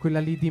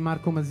quella lì di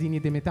Marco Masini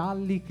de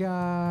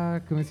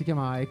Metallica, come si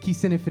chiama? Chi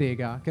se ne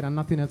frega, che era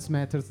Nothing Else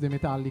Matters de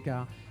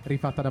Metallica,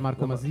 rifatta da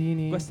Marco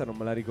Masini. Questa non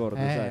me la ricordo,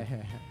 sai.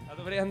 La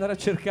dovrei andare a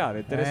cercare,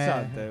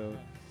 interessante.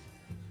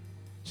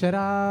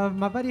 C'era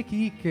varie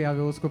chicche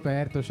avevo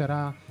scoperto,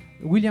 c'era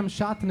William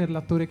Shatner,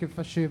 l'attore che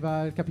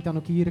faceva il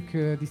capitano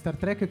Kirk di Star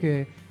Trek,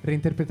 che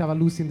reinterpretava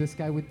Lucy in the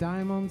Sky with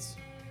Diamonds.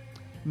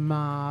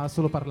 Ma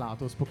solo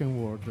parlato, spoken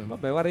word.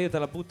 Vabbè, guarda, io te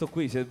la butto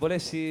qui. Se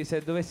dovessi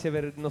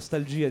avere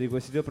nostalgia di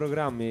questi due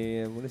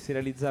programmi, volessi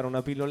realizzare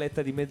una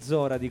pilloletta di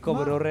mezz'ora di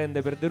cover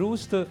orrende per The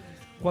Roost,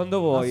 quando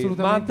vuoi,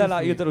 mandala,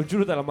 sì. io te lo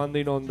giuro, te la mando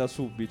in onda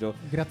subito.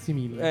 Grazie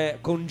mille.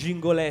 Con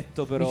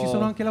gingoletto, però. Mi ci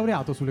sono anche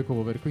laureato sulle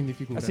cover, quindi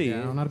figurati. Sì?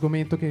 È un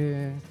argomento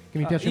che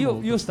mi piace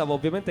molto. Io stavo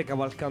ovviamente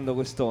cavalcando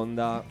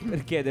quest'onda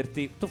per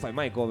chiederti, tu fai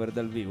mai cover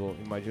dal vivo?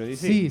 Immagino di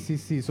sì.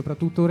 Sì,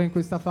 soprattutto ora in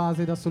questa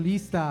fase da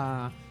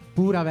solista.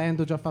 Pur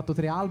avendo già fatto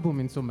 3 album,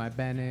 insomma, è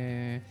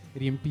bene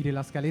riempire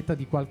la scaletta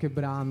di qualche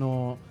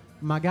brano,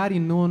 magari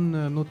non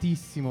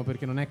notissimo,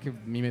 perché non è che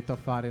mi metto a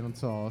fare, non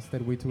so,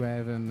 Stairway to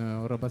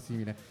Heaven o roba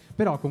simile,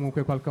 però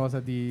comunque qualcosa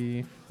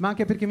di. Ma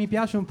anche perché mi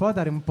piace un po'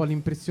 dare un po'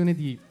 l'impressione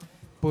di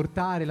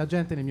portare la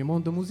gente nel mio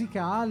mondo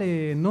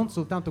musicale, non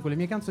soltanto con le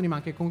mie canzoni, ma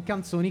anche con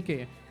canzoni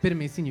che per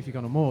me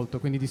significano molto.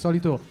 Quindi di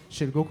solito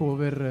scelgo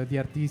cover di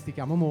artisti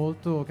che amo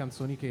molto,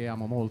 canzoni che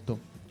amo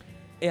molto.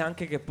 E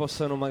anche che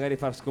possano magari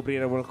far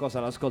scoprire qualcosa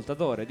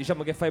all'ascoltatore.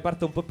 Diciamo che fai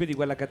parte un po' più di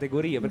quella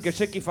categoria, perché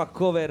c'è chi fa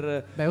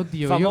cover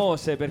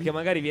famose perché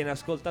magari viene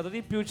ascoltato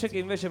di più, c'è chi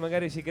invece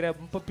magari si crea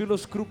un po' più lo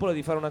scrupolo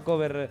di fare una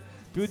cover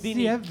più di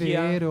nicchia. Sì, è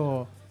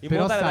vero. In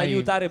modo tale da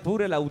aiutare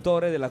pure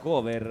l'autore della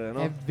cover, no?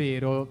 È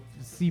vero,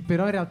 sì,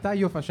 però in realtà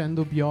io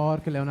facendo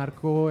Bjork, Leonard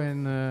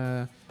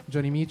Cohen,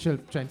 Johnny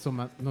Mitchell, cioè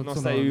insomma non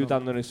stai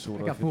aiutando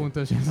nessuno.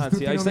 Appunto, cioè, anzi,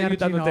 stai aiutando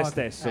te arginoti.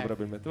 stesso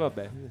probabilmente.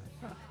 Vabbè.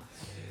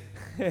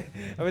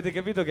 Avete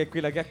capito che qui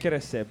la chiacchiera è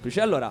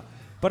semplice. Allora,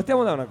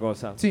 partiamo da una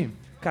cosa. Sì.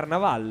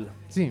 Carnaval.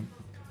 Sì.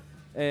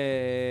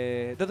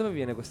 Da dove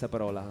viene questa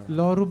parola?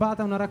 L'ho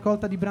rubata a una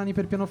raccolta di brani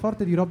per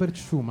pianoforte di Robert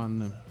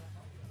Schumann.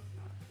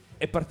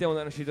 E partiamo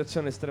da una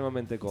situazione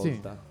estremamente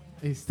colta.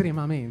 Sì,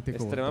 estremamente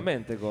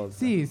colta.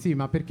 Sì,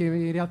 ma perché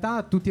in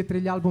realtà tutti e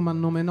 3 gli album a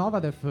nome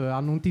NOVADEAF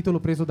hanno un titolo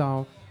preso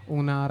da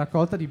una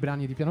raccolta di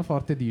brani di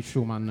pianoforte di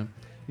Schumann.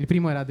 Il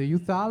primo era The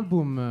Youth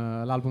Album,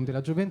 l'album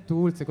della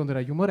gioventù, il secondo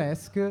era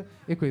Humoresque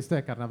e questo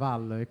è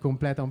Carnaval, e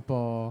completa un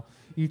po'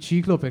 il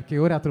ciclo, perché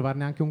ora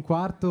trovarne anche un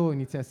quarto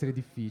inizia a essere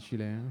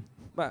difficile.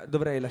 Ma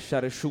dovrei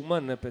lasciare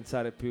Schumann e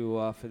pensare più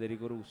a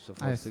Federico Russo,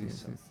 forse,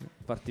 sì.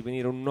 farti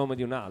venire un nome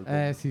di un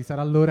album. Sì,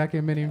 sarà l'ora che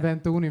me ne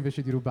invento uno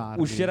invece di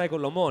rubarli. Uscirai con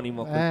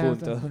l'omonimo a quel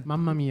punto.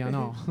 Mamma mia,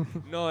 no.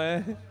 No,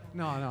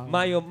 No.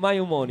 Mai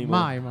omonimo.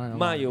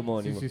 Mai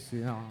omonimo.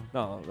 Sì, no.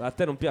 No, a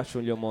te non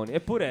piacciono gli omoni.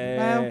 Eppure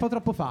è un po'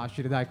 troppo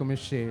facile, dai, come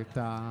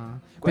scelta.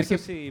 Questo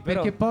Perché, sì,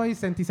 però perché poi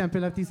senti sempre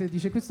l'artista che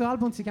dice questo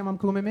album si chiama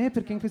come me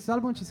perché in questo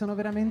album ci sono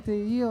veramente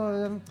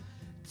io.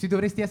 Ci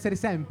dovresti essere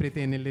sempre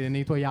te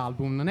nei tuoi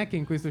album. Non è che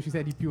in questo ci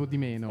sei di più o di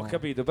meno. Ho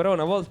capito, però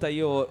una volta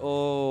io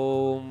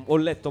ho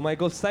letto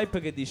Michael Stipe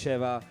che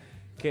diceva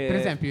che per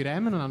esempio i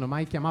Rem non hanno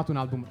mai chiamato un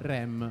album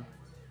Rem.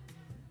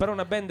 però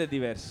una band è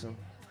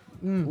diverso.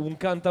 Un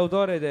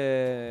cantautore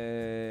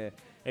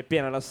è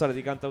piena la storia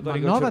di cantautori.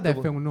 Ma che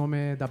NOVADEAF è un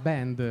nome da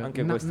band.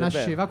 Anche questo è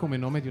nasceva vero. come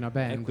nome di una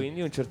band. E quindi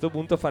a un certo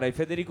punto farai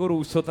Federico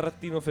Russo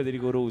 _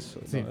 Federico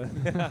Russo. Sì.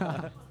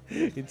 No?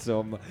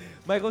 Insomma,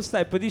 Michael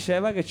Stipe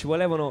diceva che ci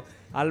volevano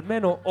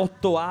almeno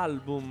 8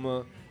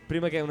 album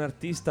prima che un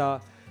artista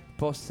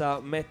possa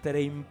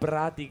mettere in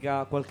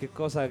pratica qualche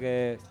cosa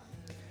che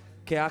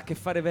ha a che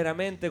fare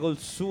veramente col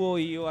suo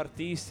io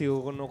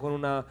artistico, con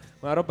una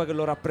roba che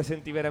lo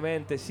rappresenti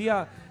veramente,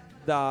 sia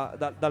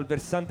dal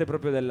versante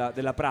proprio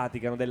della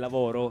pratica, no? Del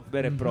lavoro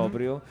vero e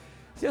proprio,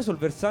 sia sul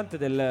versante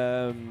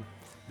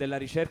della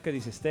ricerca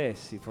di se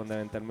stessi,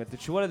 fondamentalmente.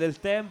 Ci vuole del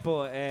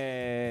tempo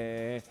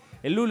e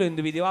e lui lo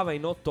individuava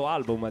in 8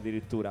 album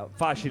addirittura.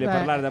 Facile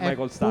parlare da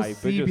Michael Stipe. È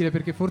possibile,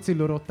 perché forse il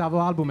loro ottavo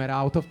album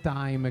era Out of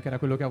Time, che era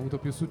quello che ha avuto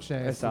più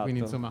successo. Esatto. Quindi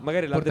insomma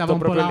magari l'ha portava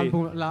detto un po'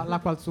 proprio lì.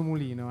 l'acqua al suo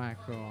mulino,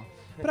 ecco.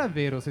 Però è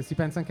vero, se si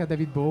pensa anche a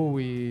David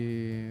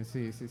Bowie,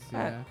 sì,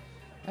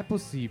 è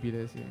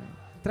possibile, sì.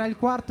 Tra il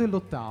quarto e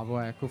l'ottavo,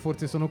 ecco,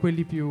 forse sono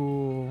quelli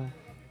più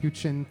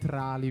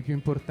centrali, più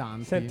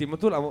importanti. Senti, ma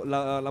tu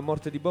la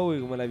morte di Bowie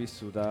come l'hai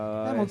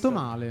vissuta? Molto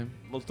male.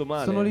 Molto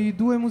male. Sono i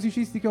due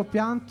musicisti che ho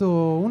pianto,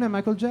 uno è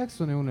Michael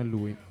Jackson e uno è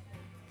lui.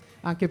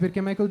 Anche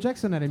perché Michael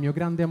Jackson era il mio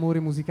grande amore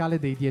musicale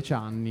dei 10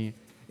 anni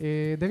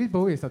e David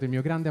Bowie è stato il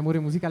mio grande amore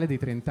musicale dei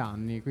 30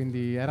 anni,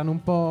 quindi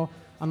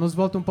hanno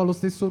svolto un po' lo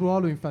stesso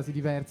ruolo in fasi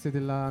diverse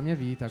della mia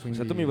vita. Scusa,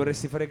 quindi... tu mi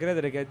vorresti fare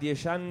credere che a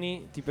 10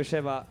 anni ti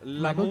piaceva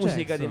la Michael musica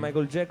Jackson, di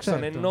Michael Jackson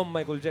certo. e non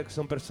Michael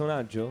Jackson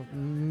personaggio?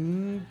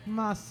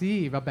 Ma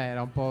sì, vabbè,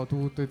 era un po'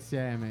 tutto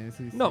insieme.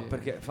 Sì, No, sì.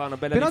 perché fa una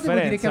bella Però differenza.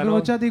 devo dire che avevo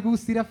no? già dei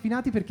gusti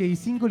raffinati, perché i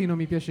singoli non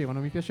mi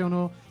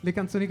piacevano le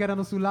canzoni che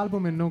erano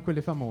sull'album e non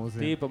quelle famose.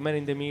 Tipo Man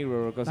in the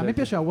Mirror. A me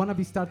piaceva Wanna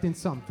Be Starting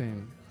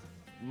Something,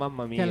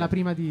 Mamma mia. che è la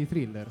prima di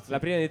Thriller. La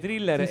prima di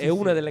Thriller Sì, è sì,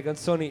 una sì. delle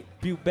canzoni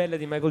più belle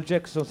di Michael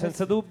Jackson,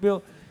 senza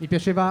dubbio. Mi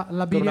piaceva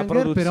la Con una Billion Girl,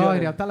 però produzione- in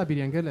realtà la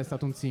Billion Girl è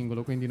stato un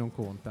singolo, quindi non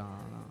conta.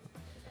 No.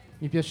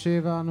 Mi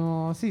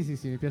piacevano, sì,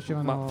 mi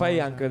piacevano. Ma fai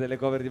anche delle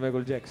cover di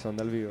Michael Jackson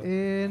dal vivo?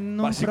 Non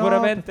Ma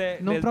sicuramente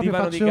non nel proprio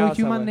divano di faccio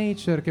casa, Human ma-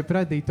 Nature, che però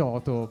è dei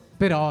Toto.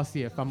 Però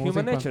sì, è famoso.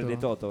 Human in Nature quanto... dei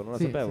Toto, non la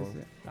Sì, sapevo. sì.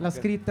 Ah, L'ha ok.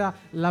 scritta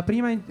il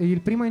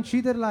primo a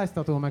inciderla è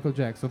stato Michael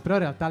Jackson, però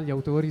in realtà gli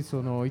autori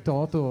sono i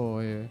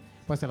Toto e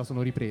poi se la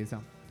sono ripresa.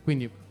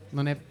 Quindi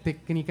non è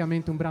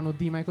tecnicamente un brano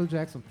di Michael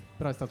Jackson,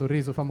 però è stato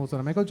reso famoso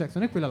da Michael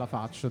Jackson e quella la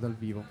faccio dal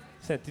vivo.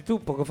 Senti,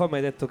 tu poco fa mi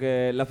hai detto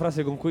che la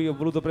frase con cui ho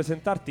voluto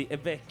presentarti è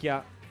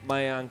vecchia, ma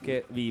è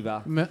anche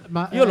viva.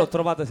 Ma Io l'ho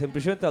trovata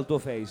semplicemente dal tuo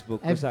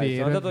Facebook, È sai? vero,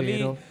 Sono andato è lì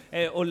vero.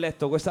 e ho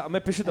letto questa. A me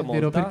è piaciuta È molto.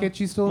 vero, perché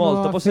ci sono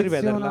molto. Posso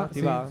affeziona- ripeterla? Ti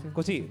sì, va? sì,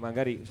 Così sì.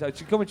 magari.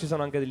 Siccome ci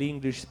sono anche degli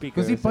English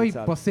speaker. Così poi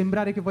senz'altro. può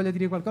sembrare che voglia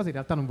dire qualcosa, in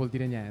realtà non vuol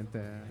dire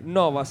niente.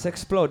 Novas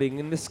exploding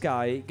in the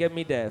sky, get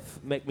me deaf,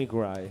 make me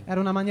cry.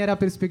 Era una maniera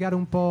per spiegare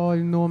un po'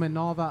 il nome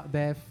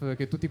NOVADEAF,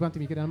 che tutti quanti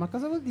mi chiedono ma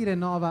cosa vuol dire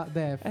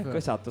NOVADEAF? Ecco,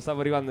 esatto,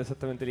 stavo arrivando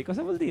esattamente lì.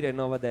 Cosa vuol dire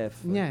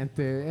NOVADEAF?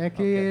 Niente, è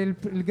che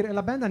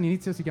la band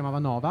all'inizio si chiamava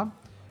Nova,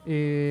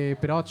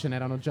 però ce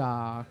n'erano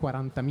già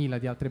 40.000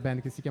 di altre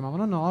band che si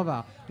chiamavano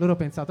Nova. Loro ho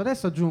pensato,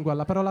 adesso aggiungo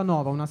alla parola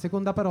Nova una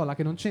seconda parola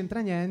che non c'entra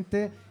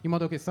niente, in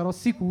modo che sarò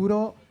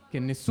sicuro che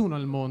nessuno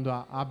al mondo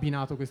ha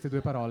abbinato queste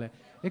due parole.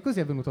 E così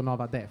è venuto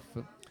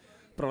NOVADEAF.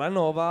 Però la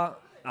Nova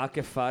ha a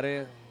che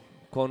fare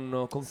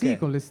con Sì, che?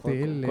 con le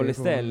stelle. Con le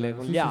stelle,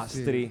 con sì, gli sì,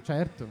 astri. sì.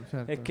 Certo.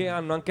 E che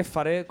hanno anche a che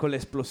fare con le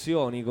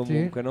esplosioni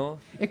comunque, Sì. no?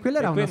 E quella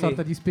era E una quindi-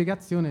 sorta di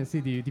spiegazione,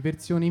 sì, di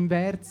versioni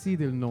inversi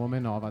del nome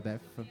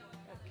NOVADEAF.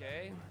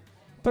 Ok.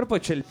 Però poi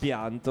c'è il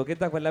pianto che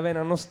dà quella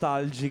vena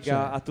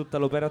nostalgica C'è. a tutta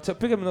l'operazione.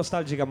 Più che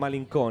nostalgica,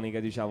 malinconica,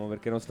 diciamo,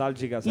 perché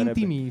nostalgica sarebbe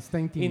Intimista.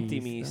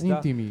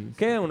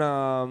 che è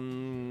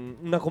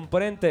una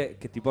componente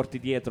che ti porti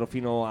dietro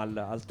fino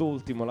al tuo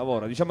ultimo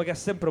lavoro. Diciamo che ha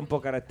sempre un po'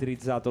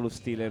 caratterizzato lo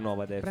stile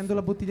NOVADEAF. Prendo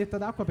la bottiglietta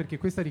d'acqua perché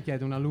questa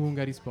richiede una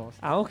lunga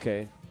risposta. Ah,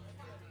 ok.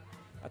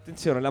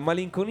 Attenzione, la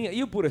malinconia.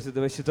 Io pure se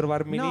dovessi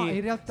trovarmi No, lì,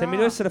 in realtà- se mi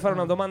dovessero fare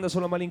una domanda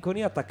sulla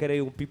malinconia, attaccherei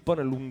un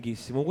pippone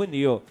lunghissimo. Quindi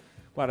io,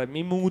 guarda,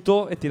 mi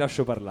muto e ti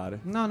lascio parlare.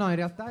 No, in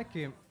realtà è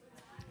che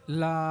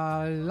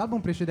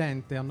l'album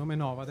precedente a nome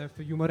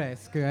NOVADEAF,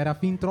 Humoresque, era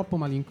fin troppo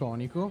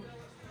malinconico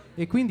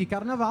e quindi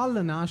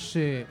Carnaval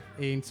nasce,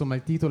 e insomma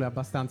il titolo è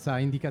abbastanza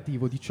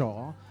indicativo di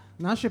ciò,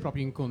 nasce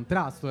proprio in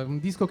contrasto. È un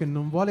disco che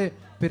non vuole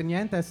per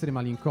niente essere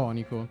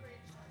malinconico.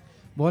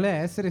 Vuole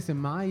essere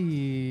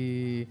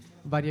semmai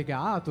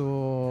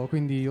variegato,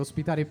 quindi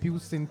ospitare più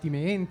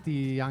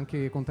sentimenti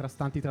anche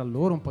contrastanti tra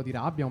loro, un po' di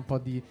rabbia, un po'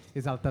 di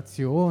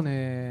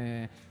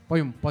esaltazione, poi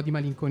un po' di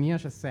malinconia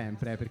c'è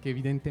sempre, perché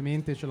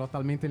evidentemente ce l'ho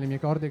talmente nelle mie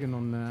corde che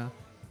non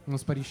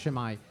sparisce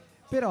mai.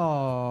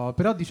 Però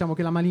diciamo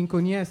che la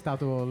malinconia è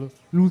stato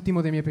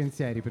l'ultimo dei miei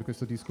pensieri per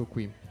questo disco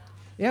qui.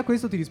 E a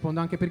questo ti rispondo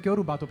anche perché ho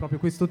rubato proprio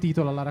questo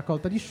titolo alla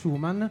raccolta di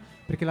Schumann,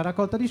 perché la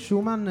raccolta di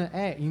Schumann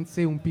è in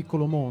sé un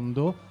piccolo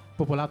mondo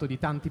popolato di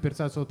tanti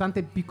personaggi, sono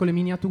tante piccole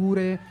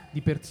miniature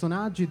di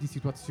personaggi e di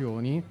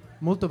situazioni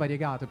molto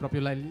variegate.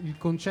 Proprio il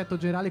concetto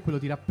generale è quello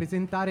di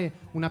rappresentare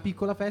una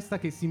piccola festa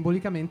che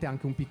simbolicamente è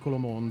anche un piccolo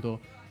mondo,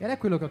 ed è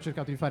quello che ho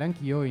cercato di fare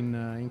anch'io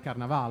in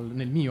Carnaval,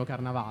 nel mio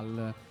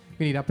Carnaval.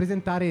 Quindi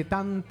rappresentare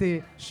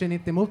tante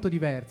scenette molto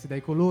diverse,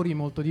 dai colori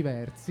molto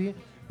diversi,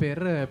 per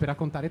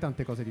raccontare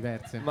tante cose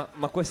diverse.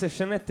 Ma queste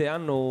scenette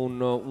hanno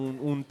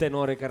un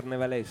tenore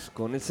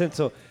carnevalesco. Nel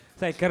senso,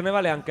 sai, il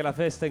carnevale è anche la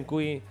festa in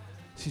cui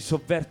si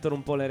sovvertono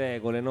un po' le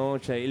regole, no?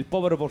 Cioè il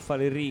povero può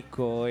fare il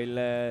ricco,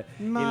 il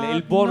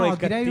buono e il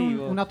direi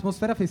cattivo.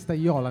 un'atmosfera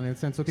festaiola, nel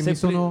senso che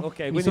Sempre- mi sono, ok,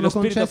 mi quindi sono lo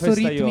spirito concesso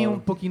ritmi festaiolo.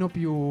 un pochino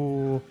più,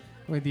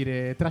 come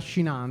dire,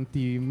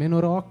 trascinanti, meno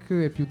rock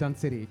e più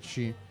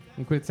danzerecci.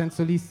 In quel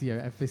senso lì sì,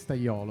 è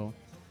festaiolo.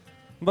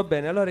 Va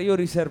bene, allora io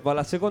riservo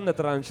alla seconda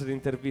tranche di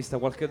intervista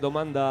qualche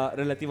domanda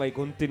relativa ai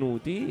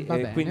contenuti Va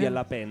e bene. quindi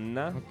alla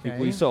penna Ok. di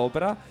cui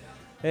sopra.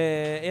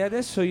 E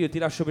adesso io ti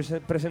lascio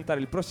presentare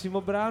il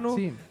prossimo brano,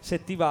 Sì.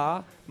 se ti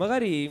va,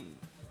 magari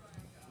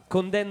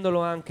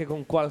condendolo anche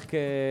con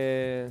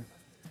qualche,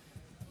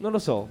 non lo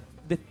so,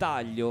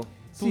 dettaglio.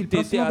 Sì, il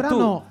prossimo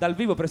brano- tu dal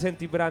vivo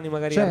presenti i brani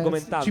magari Cioè,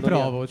 argomentando.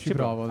 ci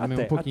provo, A dammi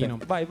te, un pochino. a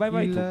te.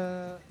 Vai tu.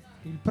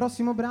 Il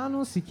prossimo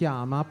brano si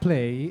chiama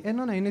Play e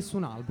non è in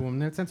nessun album,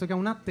 nel senso che è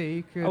un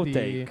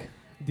outtake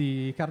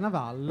di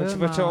Carnaval. Non ci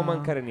facciamo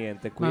mancare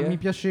niente qui. Ma mi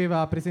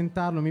piaceva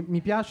presentarlo,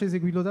 mi piace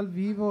eseguirlo dal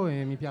vivo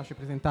e mi piace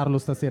presentarlo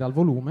stasera al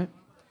volume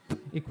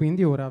e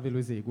quindi ora ve lo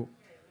eseguo.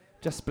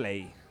 Just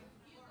play.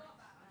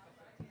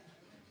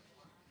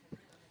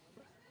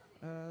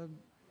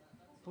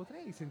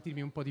 Potrei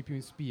sentirmi un po' di più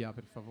in spia,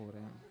 per favore?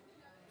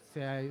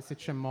 Se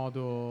c'è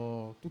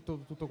modo,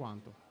 tutto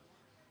quanto.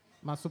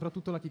 Ma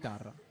soprattutto la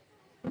chitarra.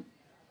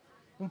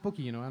 Un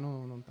pochino,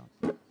 non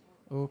tanto.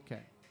 Ok.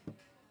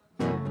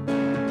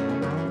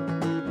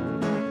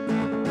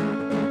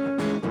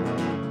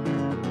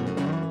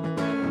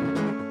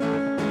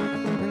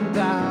 And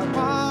I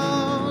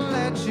won't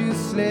let you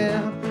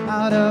slip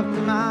out of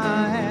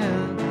my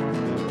hand.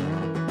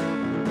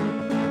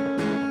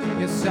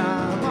 Yes,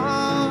 I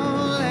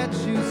won't let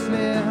you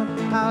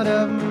slip out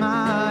of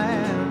my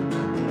hand.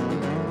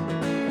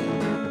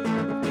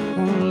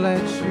 Won't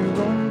let you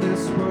own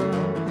this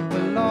world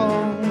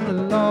alone,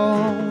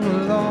 alone,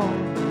 alone.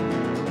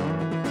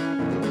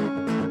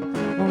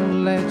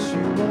 Won't let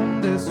you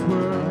own this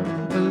world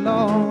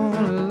alone,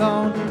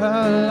 alone,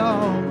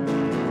 alone.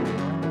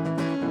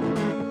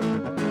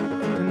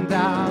 And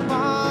I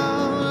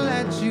won't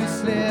let you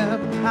slip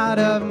out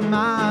of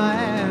my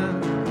hand.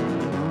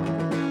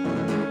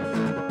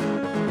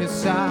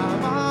 Yes, I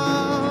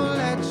won't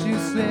let you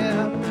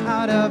slip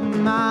out of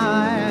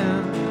my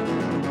hand.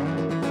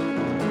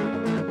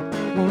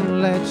 Won't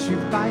let you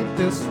fight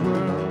this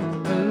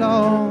world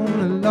alone,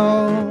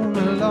 alone,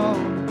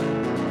 alone.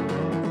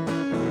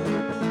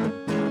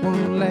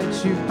 Won't let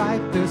you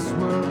fight this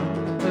world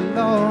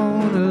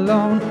alone,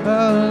 alone,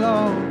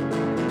 alone.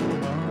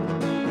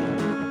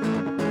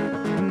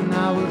 And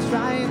I will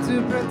try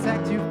to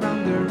protect you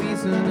from the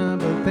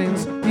reasonable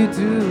things you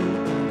do.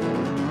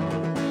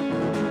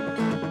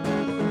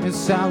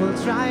 Yes, I will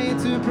try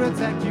to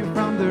protect you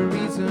from the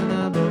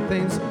reasonable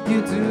things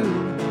you do.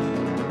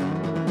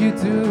 You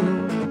do.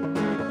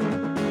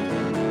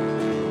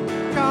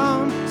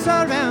 Come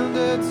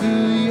surrender to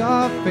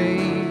your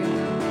fate.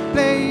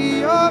 Play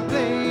your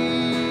play.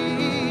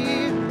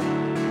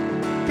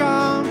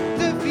 Come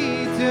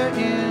defeat your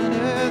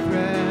inner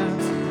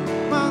threats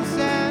once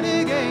and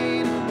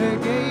again,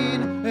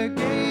 again,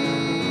 again.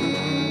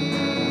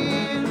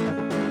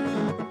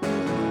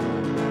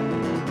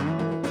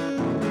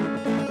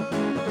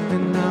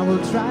 And I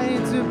will try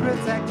to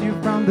protect you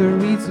from the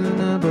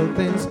reasonable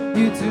things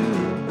you do.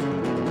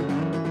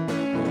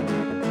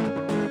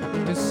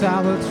 Yes,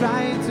 I will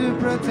try to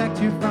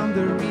protect you from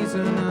the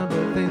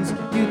reasonable things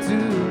you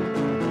do.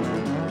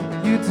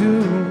 You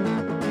do.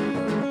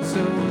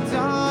 So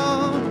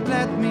don't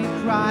let me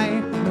cry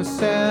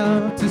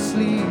myself to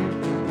sleep.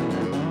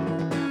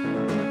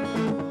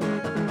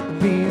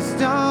 Please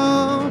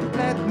don't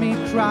let me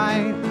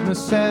cry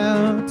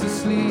myself to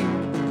sleep.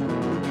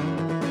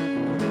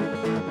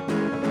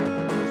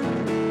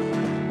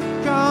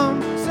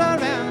 Come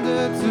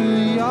surrender to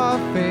your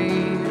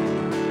fate.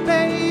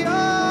 Play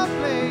your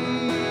play.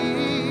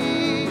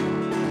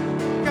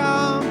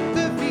 Come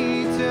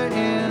defeat your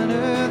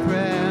inner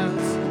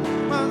threats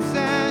once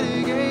and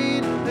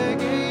again,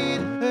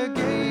 again,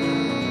 again.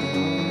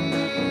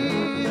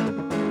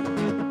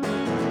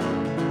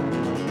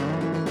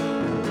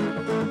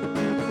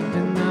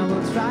 And I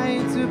will try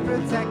to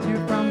protect you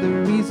from the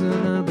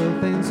reasonable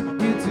things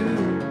you do.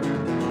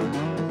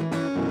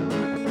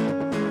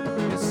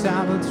 Yes, I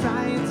will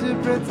try to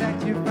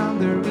protect you from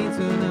the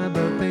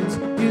reasonable things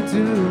you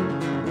do.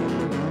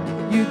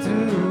 You do.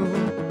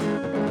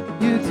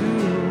 You do.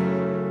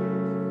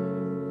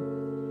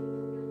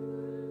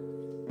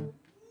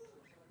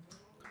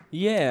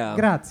 Yeah.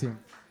 Grazie.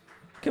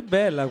 Che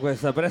bella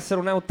questa, per essere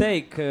un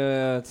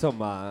outtake,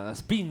 insomma,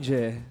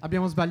 spinge.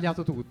 Abbiamo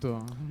sbagliato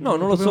tutto. No,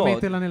 non lo Dovevo so.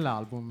 metterla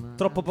nell'album.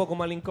 Troppo poco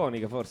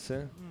malinconica,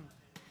 forse?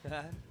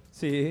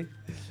 Sì.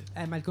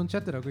 Ma il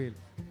concetto era quello.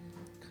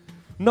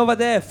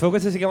 NOVADEAF,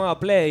 questa si chiamava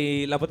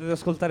Play, la potete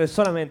ascoltare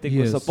solamente in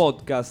Yes. questo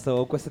podcast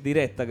o questa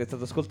diretta che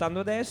state ascoltando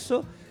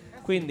adesso.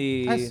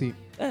 Quindi Sì.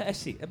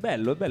 sì, è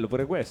bello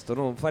pure questo,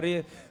 no?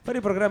 Fare i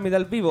programmi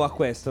dal vivo a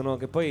questo, no?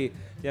 Che poi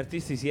gli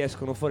artisti si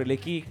escono fuori le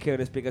chicche,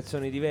 le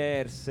spiegazioni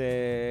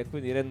diverse,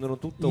 quindi rendono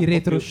tutto I un po'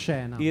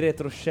 retroscena. più, i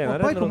retroscena, Poi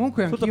rendono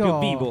comunque tutto anch'io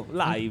più vivo,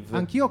 live.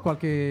 Anch'io ho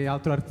qualche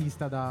altro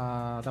artista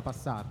da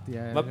passarti.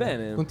 Va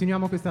bene.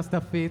 Continuiamo questa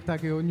staffetta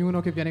che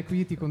ognuno che viene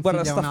qui ti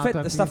consiglia Guarda, un altro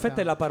artista.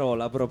 staffetta è la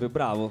parola proprio,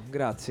 bravo,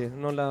 grazie.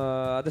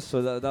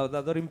 Adesso da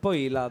d'ora in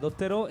poi la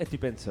adotterò e ti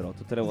penserò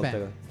tutte le volte.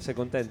 Bene. Sei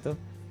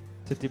contento?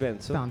 Se ti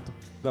penso? Tanto.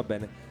 Va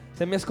bene.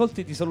 Se mi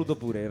ascolti ti saluto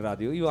pure in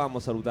radio. Io amo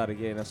salutare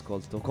chi è in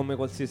ascolto, come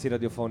qualsiasi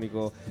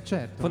radiofonico.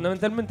 Certo.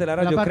 Fondamentalmente la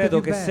radio La parte credo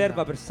più che bella.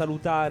 serva per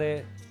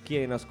salutare chi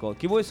è in ascolto.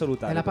 Chi vuoi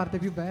salutare? È la parte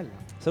più bella.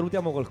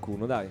 Salutiamo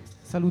qualcuno, dai.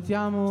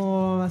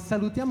 Salutiamo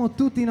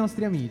tutti i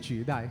nostri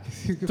amici, dai.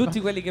 Tutti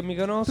quelli che mi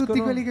conoscono. Tutti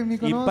quelli che mi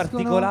conoscono. In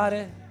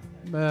particolare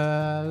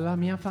la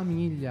mia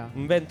famiglia.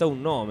 inventa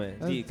un nome,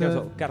 che ne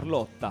so,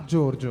 Carlotta.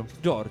 Giorgio,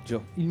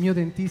 Giorgio. il mio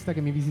dentista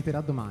che mi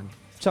visiterà domani.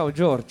 Ciao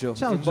Giorgio.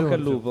 Ciao, in bocca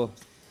al Giorgio. lupo.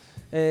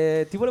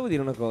 Ti volevo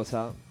dire una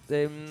cosa.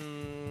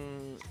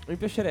 Mi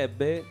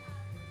piacerebbe,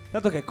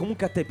 dato che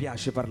comunque a te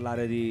piace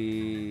parlare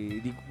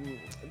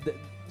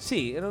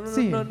sì,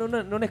 Sì.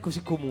 non è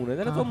così comune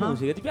della tua Ah.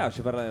 musica. Ti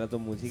piace parlare della tua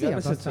musica? Sì,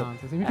 Nel senso,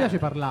 abbastanza. Sì, mi piace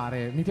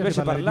parlare. Mi ti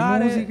piace piace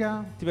parlare di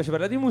musica. ti piace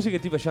parlare di musica e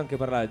ti piace anche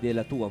parlare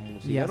della tua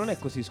musica. Yes. Non è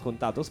così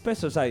scontato.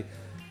 Spesso, sai,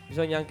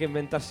 bisogna anche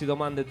inventarsi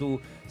domande. Tu,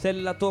 se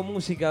la tua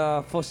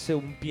musica fosse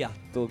un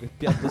piatto, che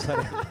piatto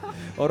sarebbe?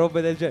 O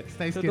robe del genere.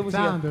 Stai Se la tua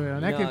scherzando, musica- vero?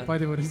 Non è che No, poi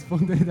devo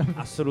rispondere da me.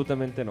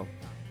 assolutamente no.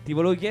 Ti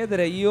volevo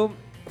chiedere io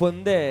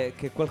quando è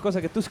che qualcosa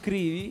che tu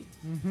scrivi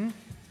Mhm.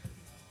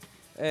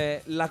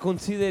 la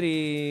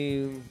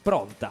consideri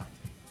pronta.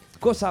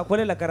 Qual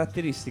è la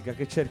caratteristica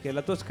che cerchi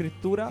nella tua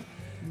scrittura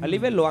a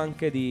livello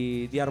anche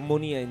di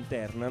armonia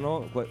interna,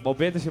 no?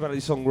 Ovviamente si parla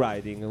di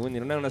songwriting, quindi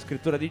non è una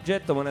scrittura di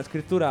getto, ma una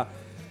scrittura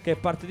che è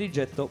parte di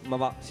getto, ma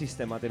va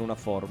sistemata in una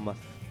forma.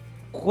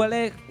 Qual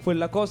è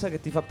quella cosa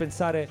che ti fa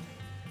pensare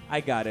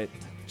I got it,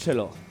 ce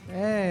l'ho?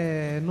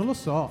 Non lo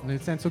so,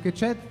 nel senso che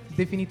c'è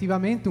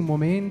definitivamente un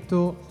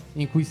momento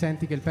in cui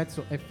senti che il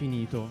pezzo è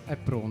finito, è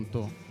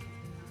pronto.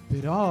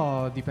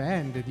 Però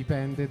dipende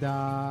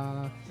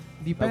Da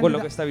quello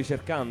che stavi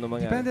cercando,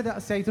 magari. Dipende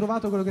da se hai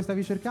trovato quello che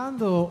stavi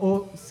cercando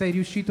o sei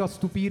riuscito a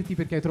stupirti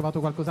perché hai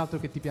trovato qualcos'altro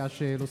che ti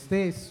piace lo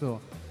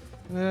stesso.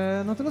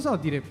 Non te lo so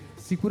dire.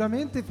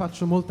 Sicuramente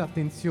faccio molta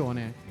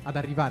attenzione ad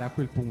arrivare a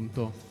quel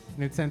punto.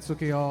 Nel senso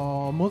che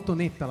ho molto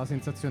netta la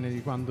sensazione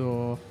di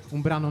quando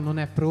un brano non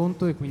è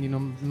pronto e quindi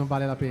non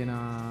vale la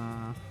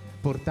pena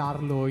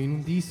portarlo in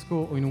un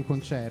disco o in un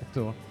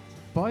concerto.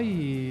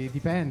 Poi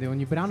dipende,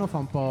 ogni brano fa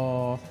un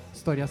po'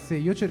 storia a sé.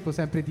 Io cerco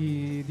sempre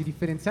di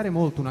differenziare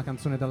molto una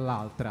canzone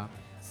dall'altra.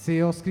 Se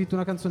ho scritto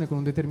una canzone con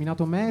un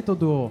determinato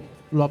metodo,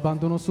 lo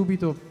abbandono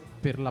subito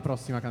per la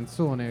prossima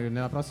canzone.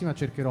 Nella prossima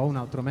cercherò un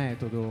altro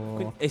metodo.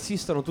 Quindi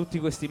esistono tutti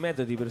questi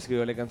metodi per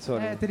scrivere le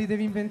canzoni? Te li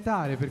devi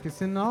inventare, perché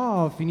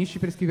sennò finisci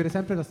per scrivere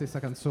sempre la stessa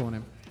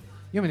canzone.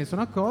 Io me ne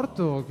sono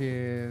accorto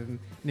che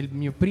nel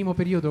mio primo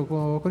periodo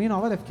con i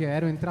NOVADEAF che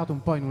ero entrato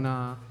un po' in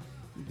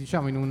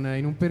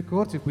un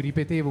percorso in cui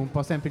ripetevo un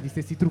po' sempre gli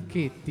stessi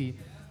trucchetti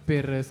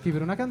per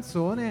scrivere una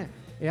canzone,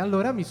 e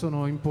allora mi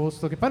sono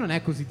imposto che poi non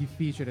è così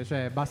difficile,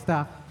 cioè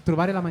basta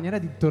trovare la maniera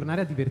di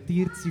tornare a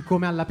divertirsi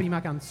come alla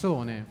prima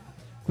canzone.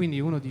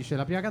 Quindi uno dice: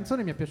 la prima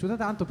canzone mi è piaciuta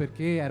tanto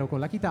perché ero con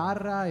la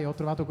chitarra e ho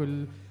trovato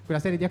quella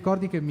serie di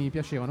accordi che mi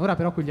piacevano. Ora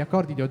però quegli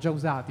accordi li ho già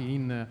usati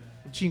in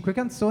 5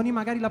 canzoni,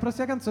 magari la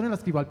prossima canzone la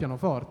scrivo al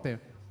pianoforte.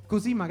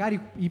 Così magari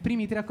i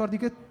primi 3 accordi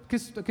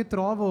che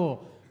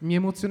trovo mi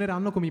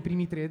emozioneranno come i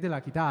primi 3 della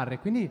chitarra. E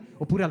quindi,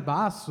 oppure al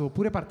basso,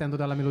 oppure partendo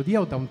dalla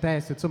melodia o da un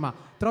testo. Insomma,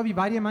 trovi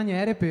varie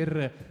maniere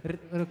per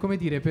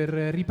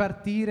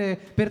ripartire,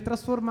 per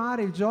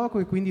trasformare il gioco,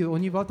 e quindi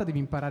ogni volta devi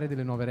imparare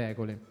delle nuove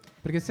regole.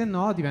 Perché se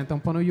no diventa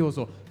un po'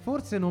 noioso.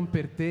 Forse non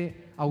per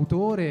te,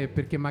 autore,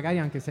 perché magari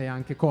anche sei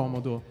anche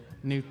comodo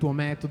nel tuo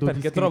metodo di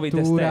Perché scrittura. trovi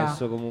te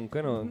stesso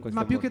comunque, no? In qualche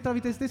Ma più modo. che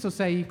trovi te stesso,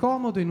 sei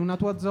comodo in una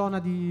tua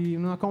zona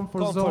in una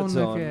comfort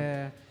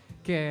zone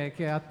che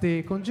è a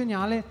te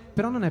congeniale,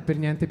 però non è per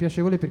niente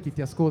piacevole per chi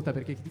ti ascolta,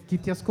 perché chi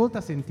ti ascolta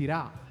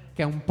sentirà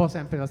che è un po'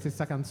 sempre la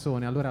stessa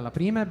canzone. Allora la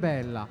prima è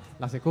bella,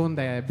 la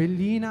seconda è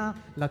bellina,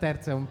 la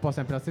terza è un po'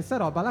 sempre la stessa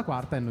roba, la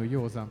quarta è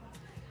noiosa.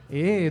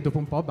 E dopo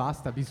un po'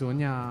 basta,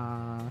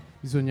 bisogna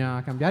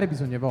cambiare,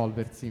 bisogna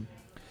evolversi.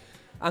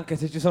 Anche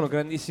se ci sono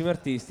grandissimi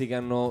artisti che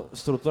hanno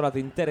strutturato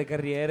intere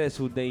carriere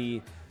su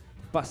dei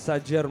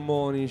passaggi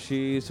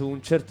armonici, su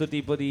un certo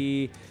tipo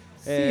di...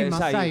 Sì, ma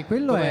sai,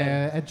 quello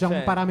è già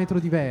un parametro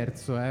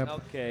diverso.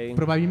 Ok.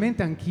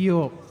 Probabilmente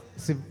anch'io,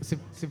 se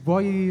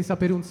vuoi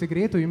sapere un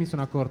segreto, io mi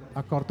sono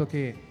accorto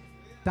che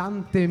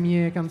tante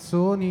mie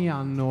canzoni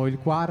hanno il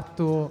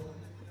 4°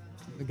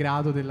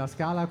 grado della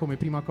scala come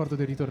primo accordo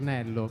del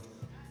ritornello.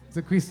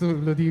 Se questo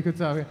lo dico,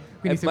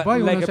 quindi se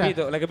vuoi l'hai uno,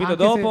 capito, cioè, l'hai capito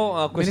anche dopo?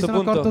 se A questo me ne sono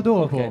punto accorto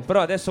dopo. Ok,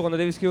 però adesso quando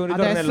devi scrivere un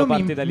ritornello Adesso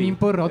parti da lì. mi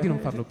imporrò di non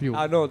farlo più.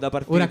 Ah no, da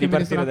partire Ora che di me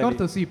ne sono partire da lì.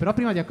 accorto, sì, però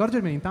prima di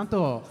accorgermene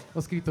intanto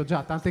ho scritto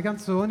già tante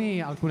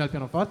canzoni, alcune al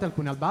pianoforte,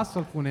 alcune al basso,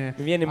 alcune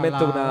Mi viene in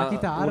mente alla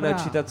chitarra. una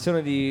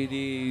citazione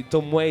di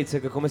Tom Waits,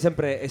 che come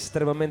sempre è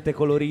estremamente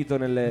colorito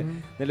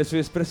nelle sue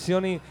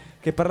espressioni,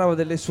 che parlava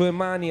delle sue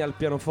mani al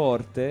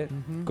pianoforte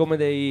come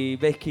dei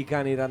vecchi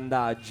cani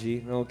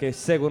randaggi, no? Che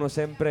seguono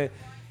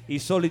sempre i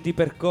soliti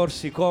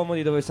percorsi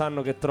comodi, dove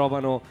sanno che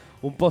trovano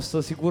un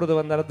posto sicuro dove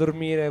andare a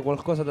dormire,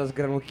 qualcosa da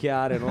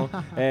sgranocchiare, no?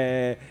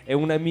 e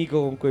un amico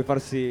con cui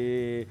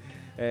farsi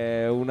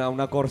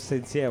una corsa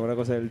insieme, una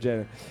cosa del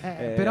genere.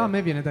 Però a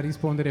me viene da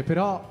rispondere,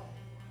 però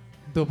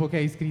dopo che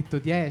hai scritto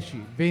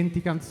 10,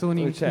 20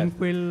 canzoni in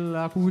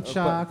quella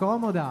cuccia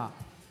comoda,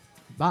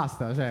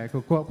 basta, cioè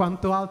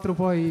quanto altro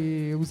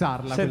puoi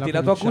usarla? Senti,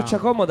 la tua cuccia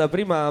comoda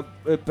prima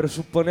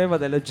presupponeva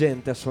della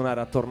gente a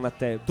suonare attorno a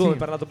te. Tu hai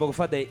parlato poco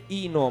fa dei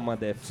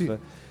NOVADEAF. Sì.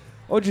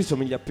 Oggi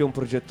somiglia più a un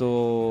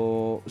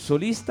progetto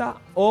solista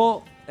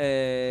o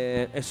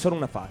è solo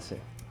una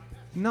fase?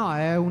 No,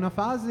 è una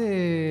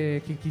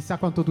fase che chissà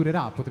quanto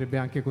durerà, potrebbe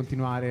anche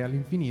continuare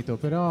all'infinito,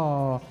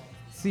 però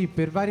sì,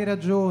 per varie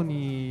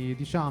ragioni,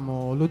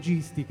 diciamo,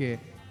 logistiche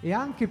e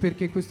anche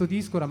perché questo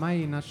disco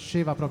oramai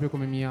nasceva proprio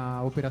come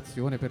mia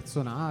operazione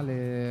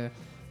personale.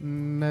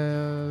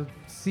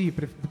 Sì,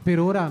 per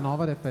ora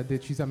NOVADEAF è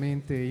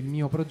decisamente il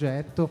mio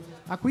progetto,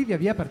 a cui via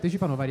via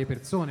partecipano varie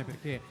persone,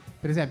 perché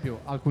per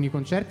esempio alcuni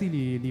concerti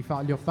li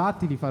ho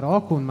fatti, li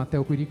farò con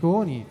Matteo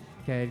Quiriconi,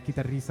 che è il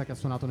chitarrista che ha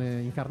suonato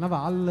in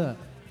Carnaval,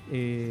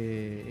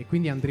 e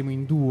quindi andremo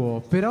in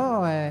duo.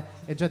 Però è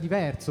già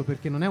diverso,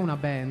 perché non è una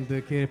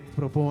band che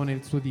propone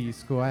il suo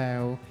disco, è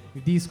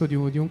il disco di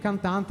un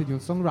cantante, di un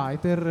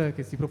songwriter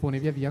che si propone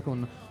via via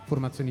con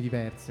formazioni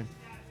diverse.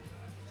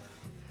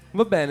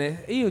 Va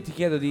bene, io ti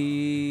chiedo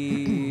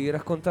di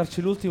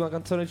raccontarci l'ultima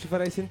canzone che ci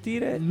farai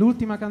sentire.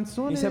 L'ultima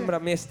canzone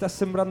Mi sta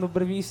sembrando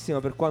brevissima,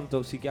 per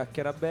quanto si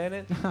chiacchiera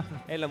bene.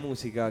 È la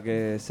musica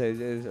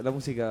la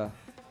musica.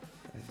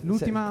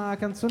 L'ultima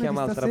canzone di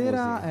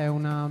stasera è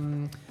una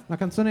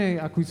canzone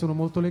a cui sono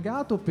molto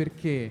legato,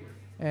 perché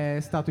è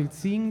stato il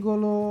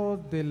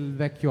singolo del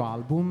vecchio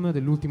album,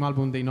 dell'ultimo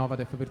album dei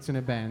NOVADEAF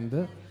versione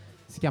band.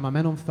 Si chiama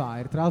Man on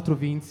Fire. Tra l'altro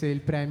vinse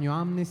il premio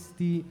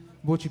Amnesty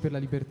Voci per la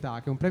Libertà,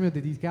 che è un premio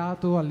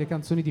dedicato alle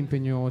canzoni di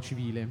impegno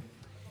civile.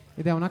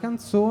 Ed è una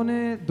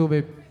canzone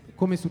dove,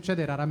 come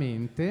succede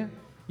raramente,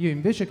 io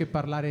invece che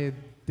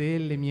parlare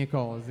delle mie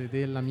cose,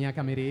 della mia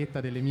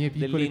cameretta, delle mie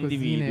piccole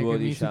cosine che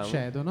mi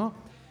succedono,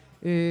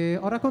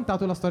 ho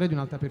raccontato la storia di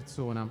un'altra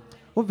persona,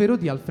 ovvero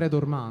di Alfredo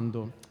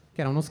Ormando,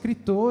 che era uno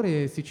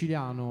scrittore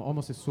siciliano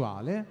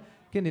omosessuale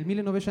che nel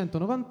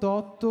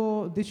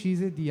 1998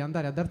 decise di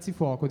andare a darsi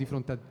fuoco di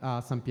fronte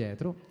a San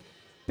Pietro,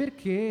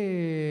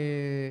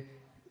 perché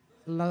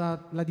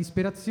la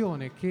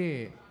disperazione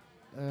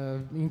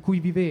in cui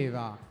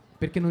viveva,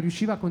 perché non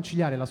riusciva a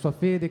conciliare la sua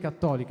fede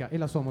cattolica e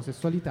la sua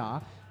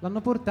omosessualità,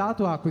 l'hanno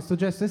portato a questo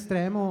gesto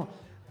estremo,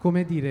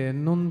 come dire,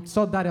 non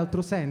so dare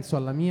altro senso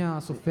alla mia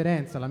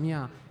sofferenza, alla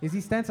mia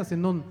esistenza, se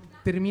non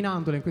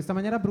terminandola in questa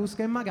maniera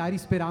brusca, e magari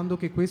sperando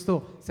che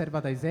questo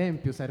serva da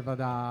esempio, serva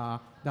da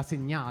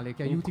segnale,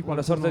 che aiuti qualcuno.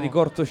 Una sorta di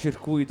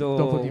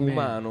cortocircuito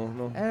umano,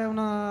 no? È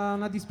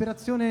una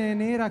disperazione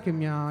nera che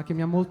mi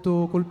ha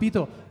molto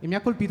colpito, e mi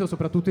ha colpito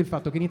soprattutto il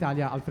fatto che in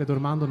Italia Alfredo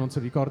Ormando non se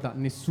lo ricorda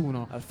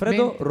nessuno.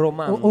 Alfredo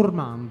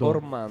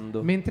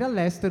Ormando. Mentre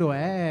all'estero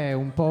è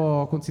un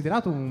po'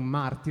 considerato un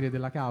martire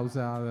della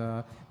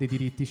causa dei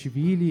diritti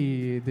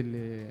civili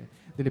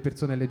delle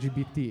persone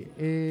LGBT.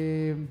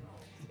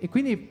 E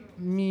quindi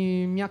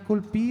mi ha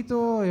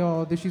colpito, e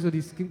ho deciso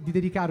di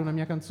dedicare una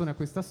mia canzone a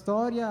questa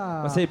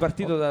storia. Ma sei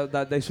partito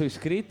dai suoi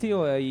scritti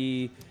o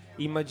hai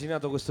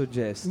immaginato questo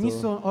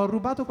gesto? Ho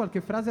rubato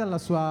qualche frase alla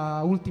sua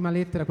ultima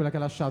lettera, quella che ha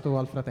lasciato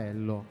al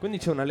fratello. Quindi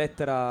c'è una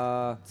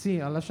lettera... Sì,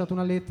 ha lasciato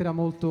una lettera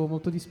molto,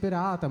 molto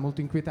disperata,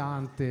 molto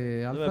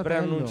inquietante al fratello. Dove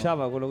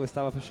preannunciava quello che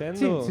stava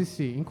facendo?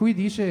 Sì, in cui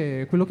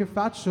dice: quello che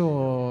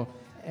faccio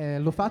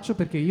lo faccio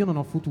perché io non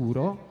ho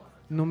futuro,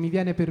 non mi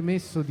viene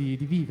permesso di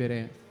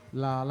vivere.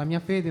 La mia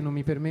fede non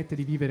mi permette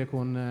di vivere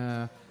con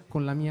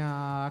la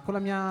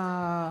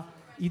mia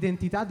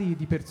identità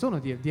di persona,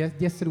 di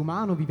essere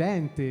umano,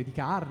 vivente, di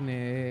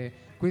carne.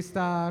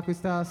 Questa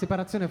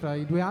separazione fra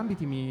i due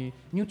ambiti mi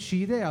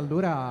uccide,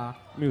 allora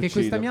che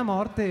questa mia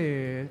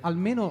morte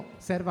almeno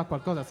serva a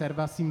qualcosa,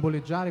 serva a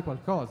simboleggiare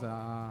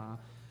qualcosa,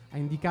 a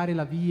indicare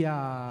la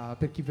via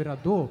per chi verrà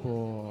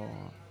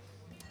dopo.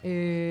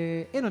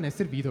 E non è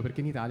servito, perché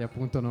in Italia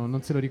appunto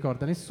non se lo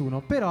ricorda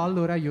nessuno. Però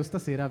allora io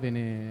stasera ve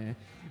ne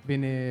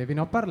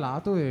ho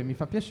parlato e mi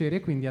fa piacere,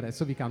 quindi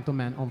adesso vi canto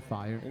Man on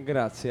Fire.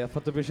 Grazie, ha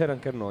fatto piacere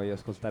anche a noi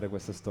ascoltare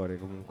questa storia.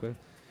 Comunque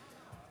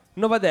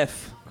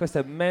NOVADEAF, questo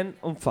è Man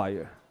on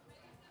Fire.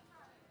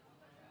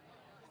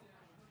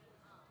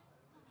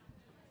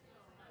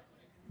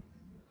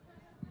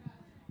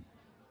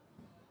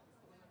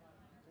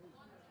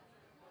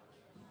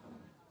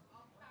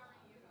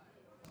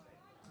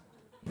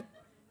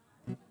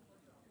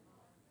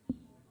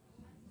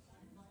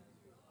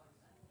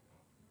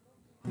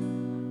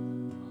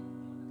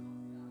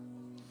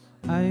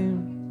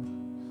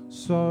 I'm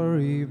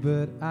sorry,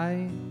 but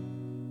I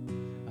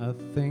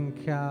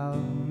think I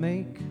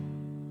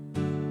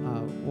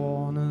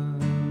wanna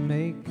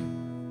make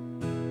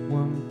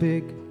one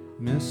big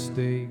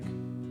mistake.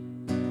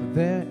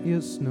 There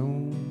is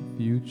no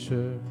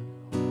future,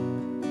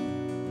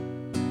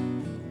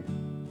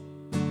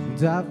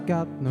 and I've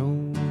got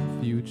no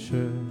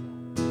future,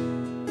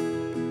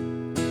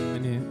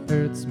 and it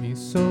hurts me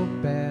so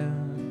bad,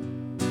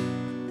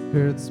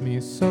 hurts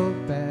me so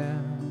bad.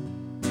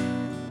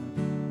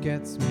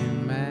 Gets me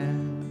mad,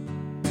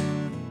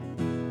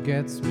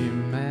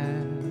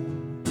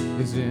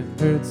 'cause it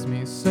hurts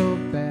me so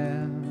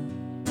bad,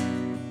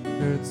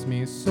 hurts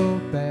me so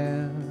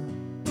bad,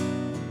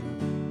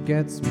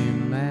 gets me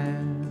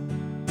mad,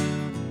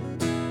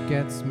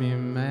 gets me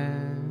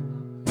mad.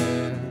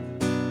 Yeah.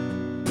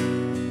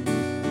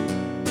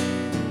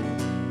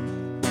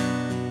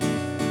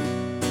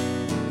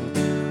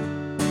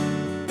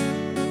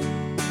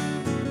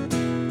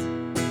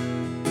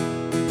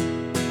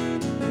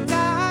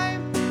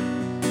 Time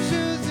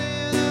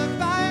choosing a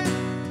fight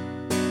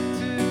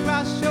to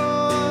cross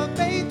your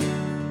faith,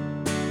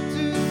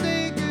 to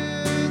say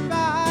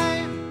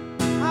goodbye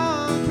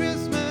on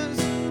Christmas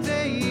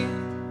Day.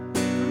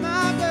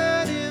 My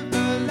burden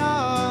for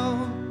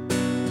love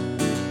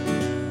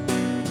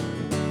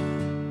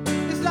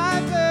is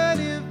like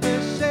burden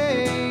for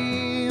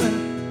shame,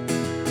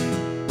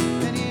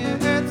 and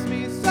it hurts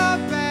me so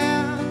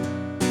bad,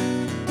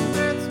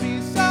 hurts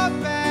me so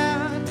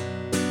bad,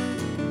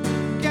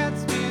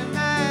 gets me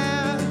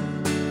mad,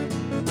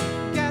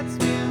 gets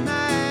me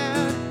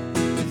mad.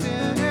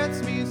 It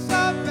hurts me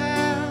so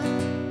bad,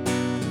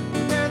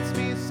 hurts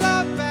me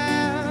so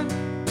bad,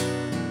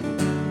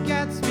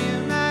 gets me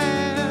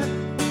mad,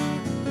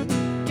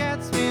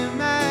 gets me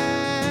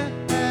mad.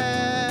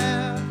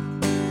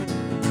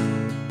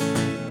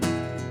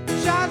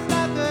 Just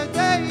like the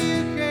day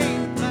you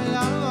came, my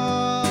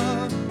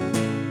love.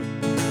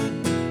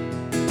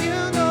 You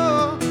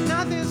know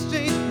nothing's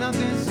changed,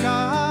 nothing's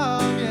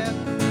come yet.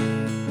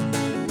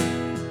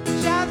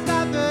 Just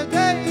like the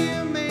day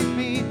you made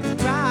me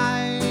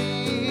cry.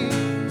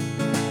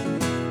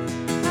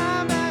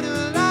 A man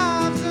who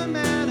loves a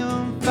man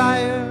on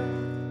fire,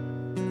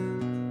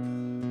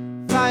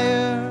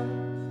 fire,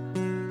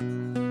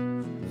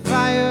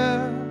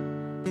 fire,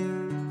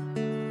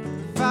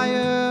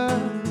 fire.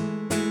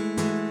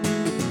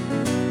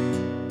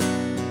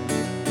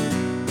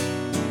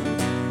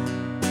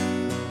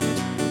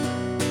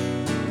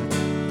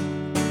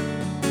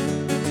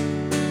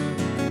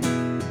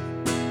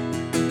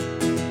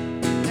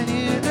 And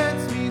it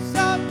hurts me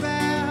so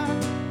bad,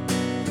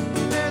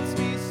 hurts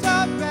me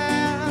so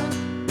bad,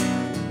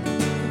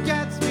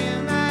 gets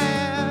me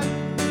mad,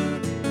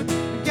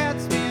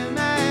 gets me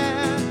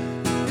mad.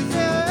 It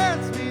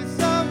hurts me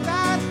so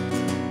bad,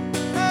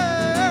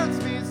 hurts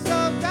me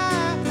so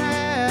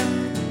bad,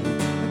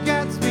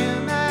 gets me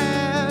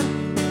mad,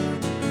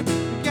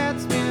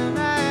 gets me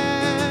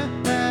mad.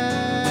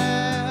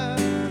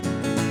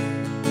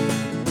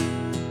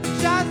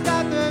 Just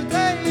like the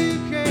day you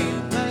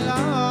came, my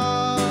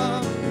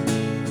love.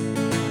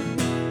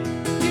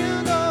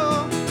 You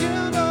know,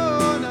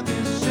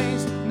 nothing's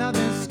changed,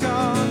 nothing's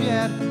come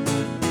yet.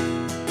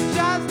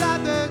 Just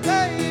like the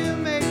day you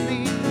made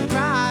me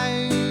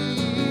cry.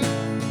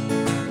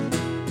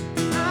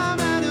 A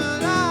man who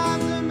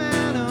loves a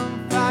man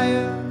on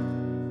fire,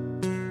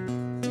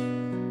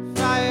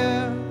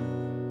 fire,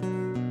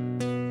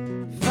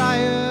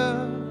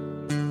 fire,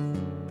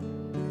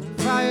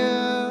 fire.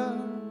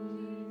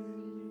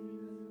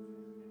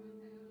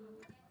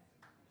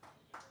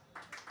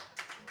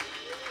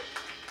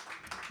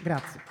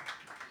 Grazie.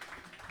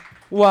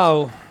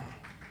 Wow,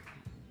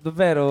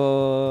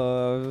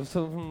 davvero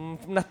un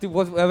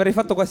attimo, avrei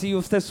fatto quasi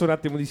io stesso un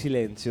attimo di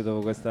silenzio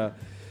dopo questa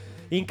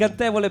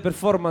incantevole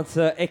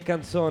performance e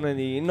canzone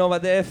di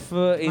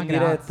NOVADEAF in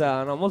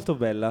diretta, no, molto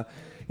bella,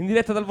 in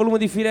diretta dal volume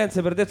di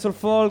Firenze per Dead Soul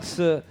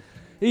Folks.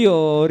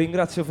 Io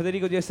ringrazio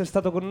Federico di essere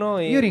stato con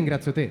noi. Io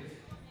ringrazio te.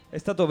 È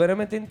stato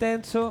veramente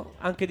intenso,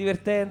 anche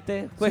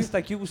divertente. Questa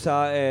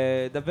chiusa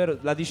è davvero,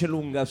 la dice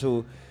lunga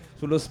sullo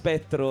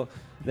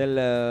spettro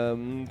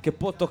che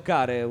può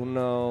toccare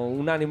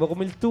un animo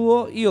come il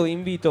tuo. Io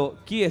invito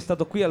chi è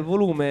stato qui al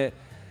volume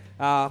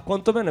a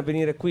quantomeno a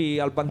venire qui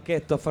al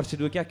banchetto a farsi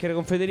due chiacchiere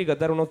con Federico, a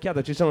dare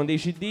un'occhiata. Ci sono dei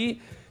CD.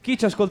 Chi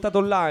ci ha ascoltato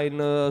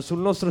online sul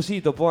nostro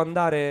sito può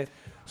andare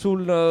c'è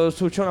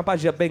una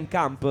pagina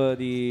Bandcamp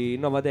di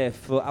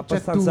NOVADEAF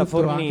abbastanza tutto,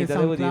 fornita,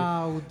 anche devo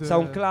dire.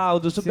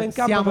 SoundCloud su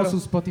Bandcamp. Siamo su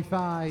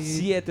Spotify.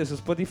 Siete su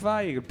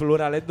Spotify, il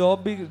plurale è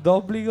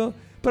d'obbligo.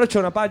 Però c'è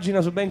una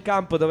pagina su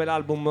Bandcamp dove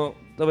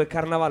il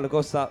Carnaval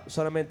costa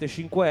solamente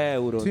 5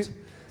 euro.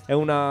 Sì. È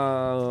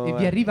una... E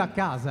vi arriva a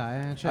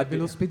casa, cioè ve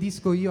lo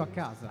spedisco io a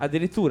casa.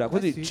 Addirittura,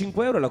 quindi sì.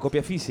 5 euro è la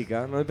copia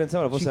fisica? Non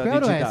pensavo fosse 5 la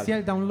euro digitale. è sia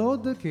il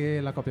download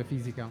che la copia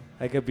fisica.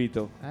 Hai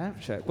capito?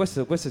 Cioè,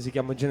 questo si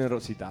chiama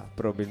generosità,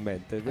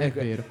 probabilmente. È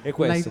vero. È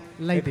questo.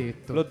 L'hai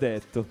detto. L'ho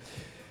detto.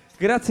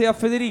 Grazie a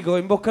Federico,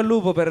 in bocca al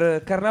lupo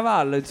per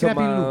Carnaval,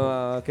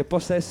 insomma, che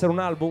possa essere un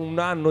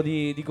anno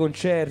di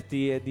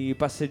concerti e di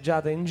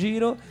passeggiate in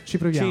giro. Ci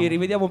proviamo. Ci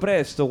rivediamo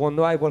presto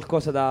quando hai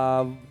qualcosa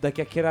da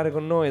chiacchierare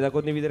con noi, da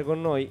condividere con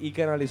noi. I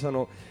canali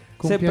sono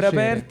sempre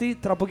piacere. aperti.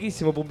 Tra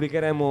pochissimo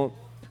pubblicheremo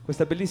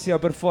questa bellissima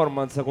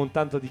performance con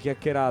tanto di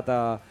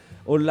chiacchierata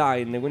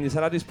online, quindi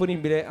sarà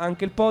disponibile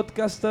anche il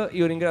podcast.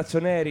 Io ringrazio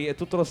Neri e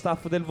tutto lo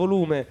staff del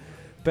volume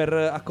per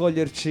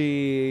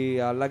accoglierci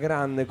alla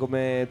grande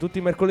come tutti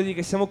i mercoledì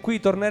che siamo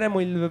qui. Torneremo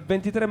il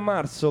 23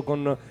 marzo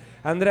con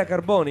Andrea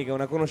Carboni, che è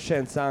una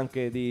conoscenza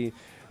anche di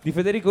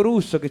Federico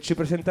Russo, che ci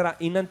presenterà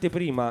in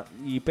anteprima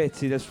i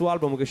pezzi del suo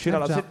album che uscirà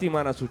la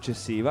settimana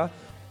successiva.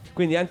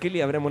 Quindi anche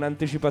lì avremo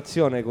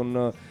un'anticipazione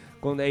con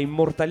e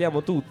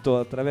immortaliamo tutto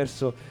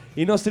attraverso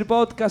i nostri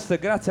podcast.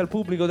 Grazie al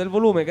pubblico del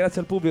volume,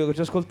 grazie al pubblico che ci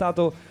ha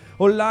ascoltato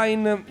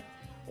online.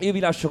 Io vi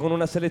lascio con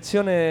una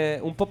selezione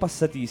un po'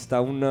 passatista,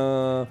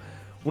 una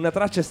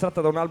traccia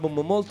estratta da un album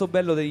molto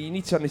bello degli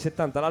inizio anni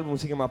 70. L'album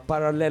si chiama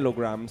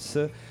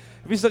Parallelograms.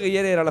 Visto che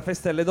ieri era la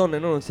festa delle donne,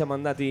 noi non siamo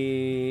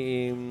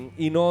andati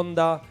in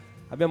onda,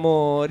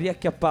 abbiamo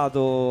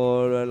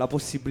riacchiappato la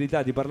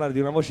possibilità di parlare di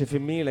una voce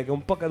femminile che è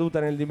un po'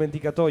 caduta nel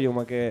dimenticatoio,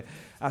 ma che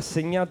ha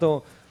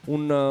segnato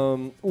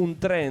un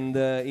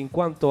trend in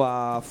quanto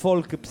a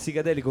folk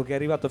psichedelico che è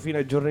arrivato fino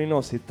ai giorni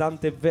nostri.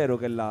 Tant'è vero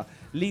che la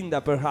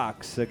Linda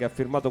Perhacs, che ha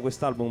firmato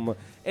quest'album,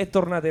 è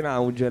tornata in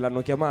auge,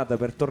 l'hanno chiamata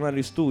per tornare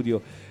in studio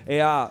e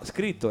ha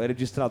scritto e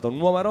registrato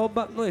nuova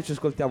roba. Noi ci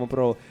ascoltiamo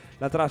però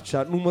la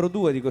traccia numero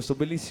 2 di questo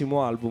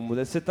bellissimo album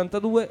del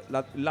 72.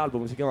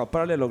 L'album si chiama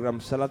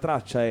Parallelograms, la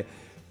traccia è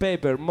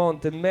Paper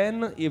Mountain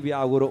Man. Io vi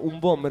auguro un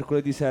buon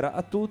mercoledì sera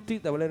a tutti.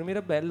 Da Valerio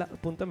Mirabella,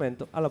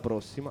 appuntamento alla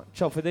prossima.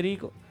 Ciao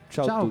Federico,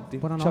 ciao a tutti.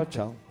 Buonanotte.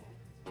 Ciao.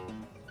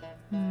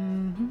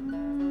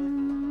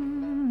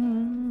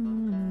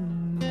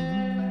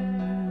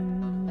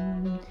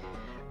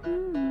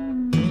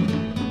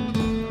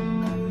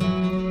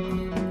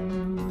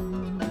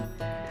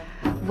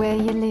 Where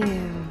you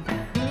live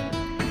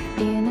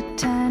in a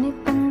tiny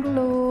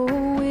bungalow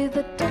with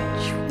a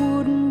Dutch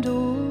wooden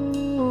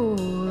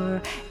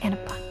door and a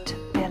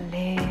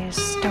pot-belly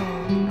stove.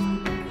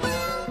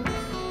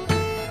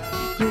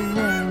 You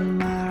wear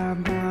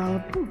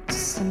Marlboro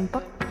boots and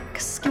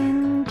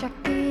buckskin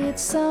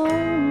jackets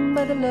sewn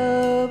by the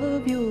love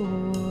of your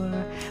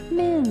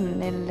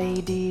many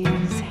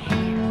ladies'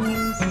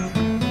 hands.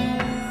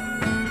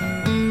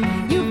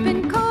 You've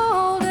been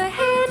called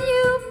ahead,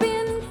 you've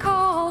been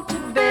called to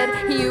bed,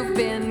 you've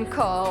been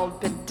called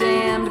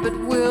pedant, but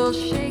we'll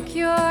shake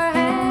your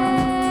hand.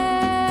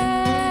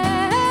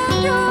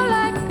 You're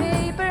like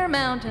Paper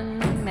Mountain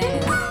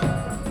Man.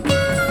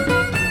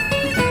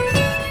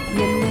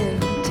 You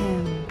live in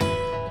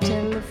 10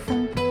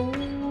 telephone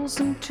poles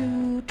and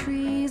 2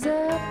 trees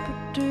up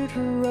a dirt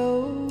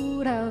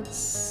road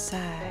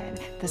outside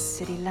the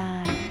city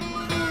line.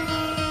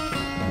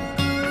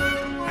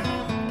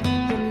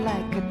 You're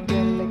like a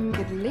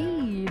delicate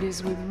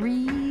ladies with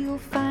real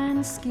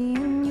fine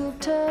skin. You'll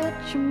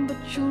touch 'em but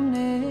you'll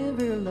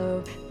never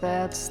love.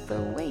 That's the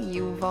way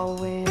you've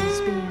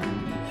always been.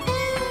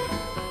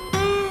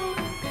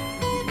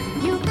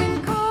 You've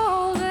been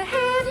called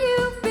ahead,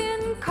 you've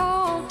been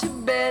called to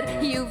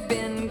bed, you've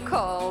been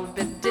called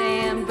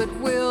pedant, but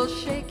we'll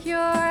shake your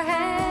hand.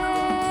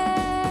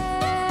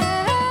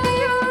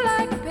 You're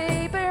like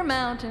Paper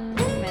Mountain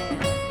Man.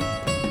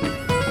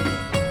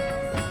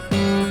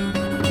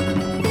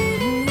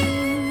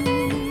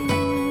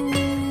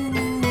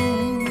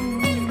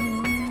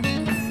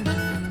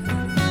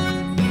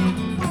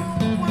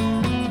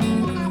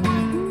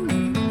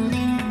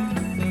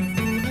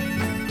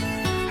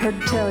 Heard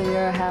tell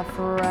you're half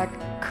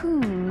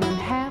raccoon and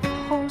half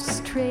horse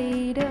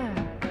trader,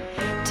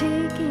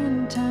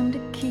 taking time to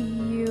key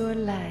your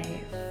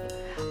life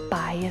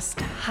biased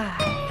high.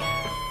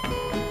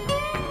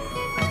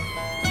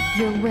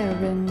 You're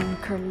wearing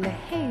curly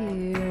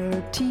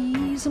hair,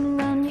 teasing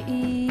around your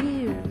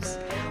ears,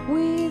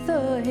 with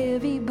a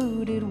heavy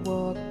booted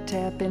walk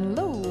tapping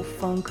low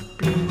funk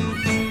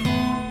blues.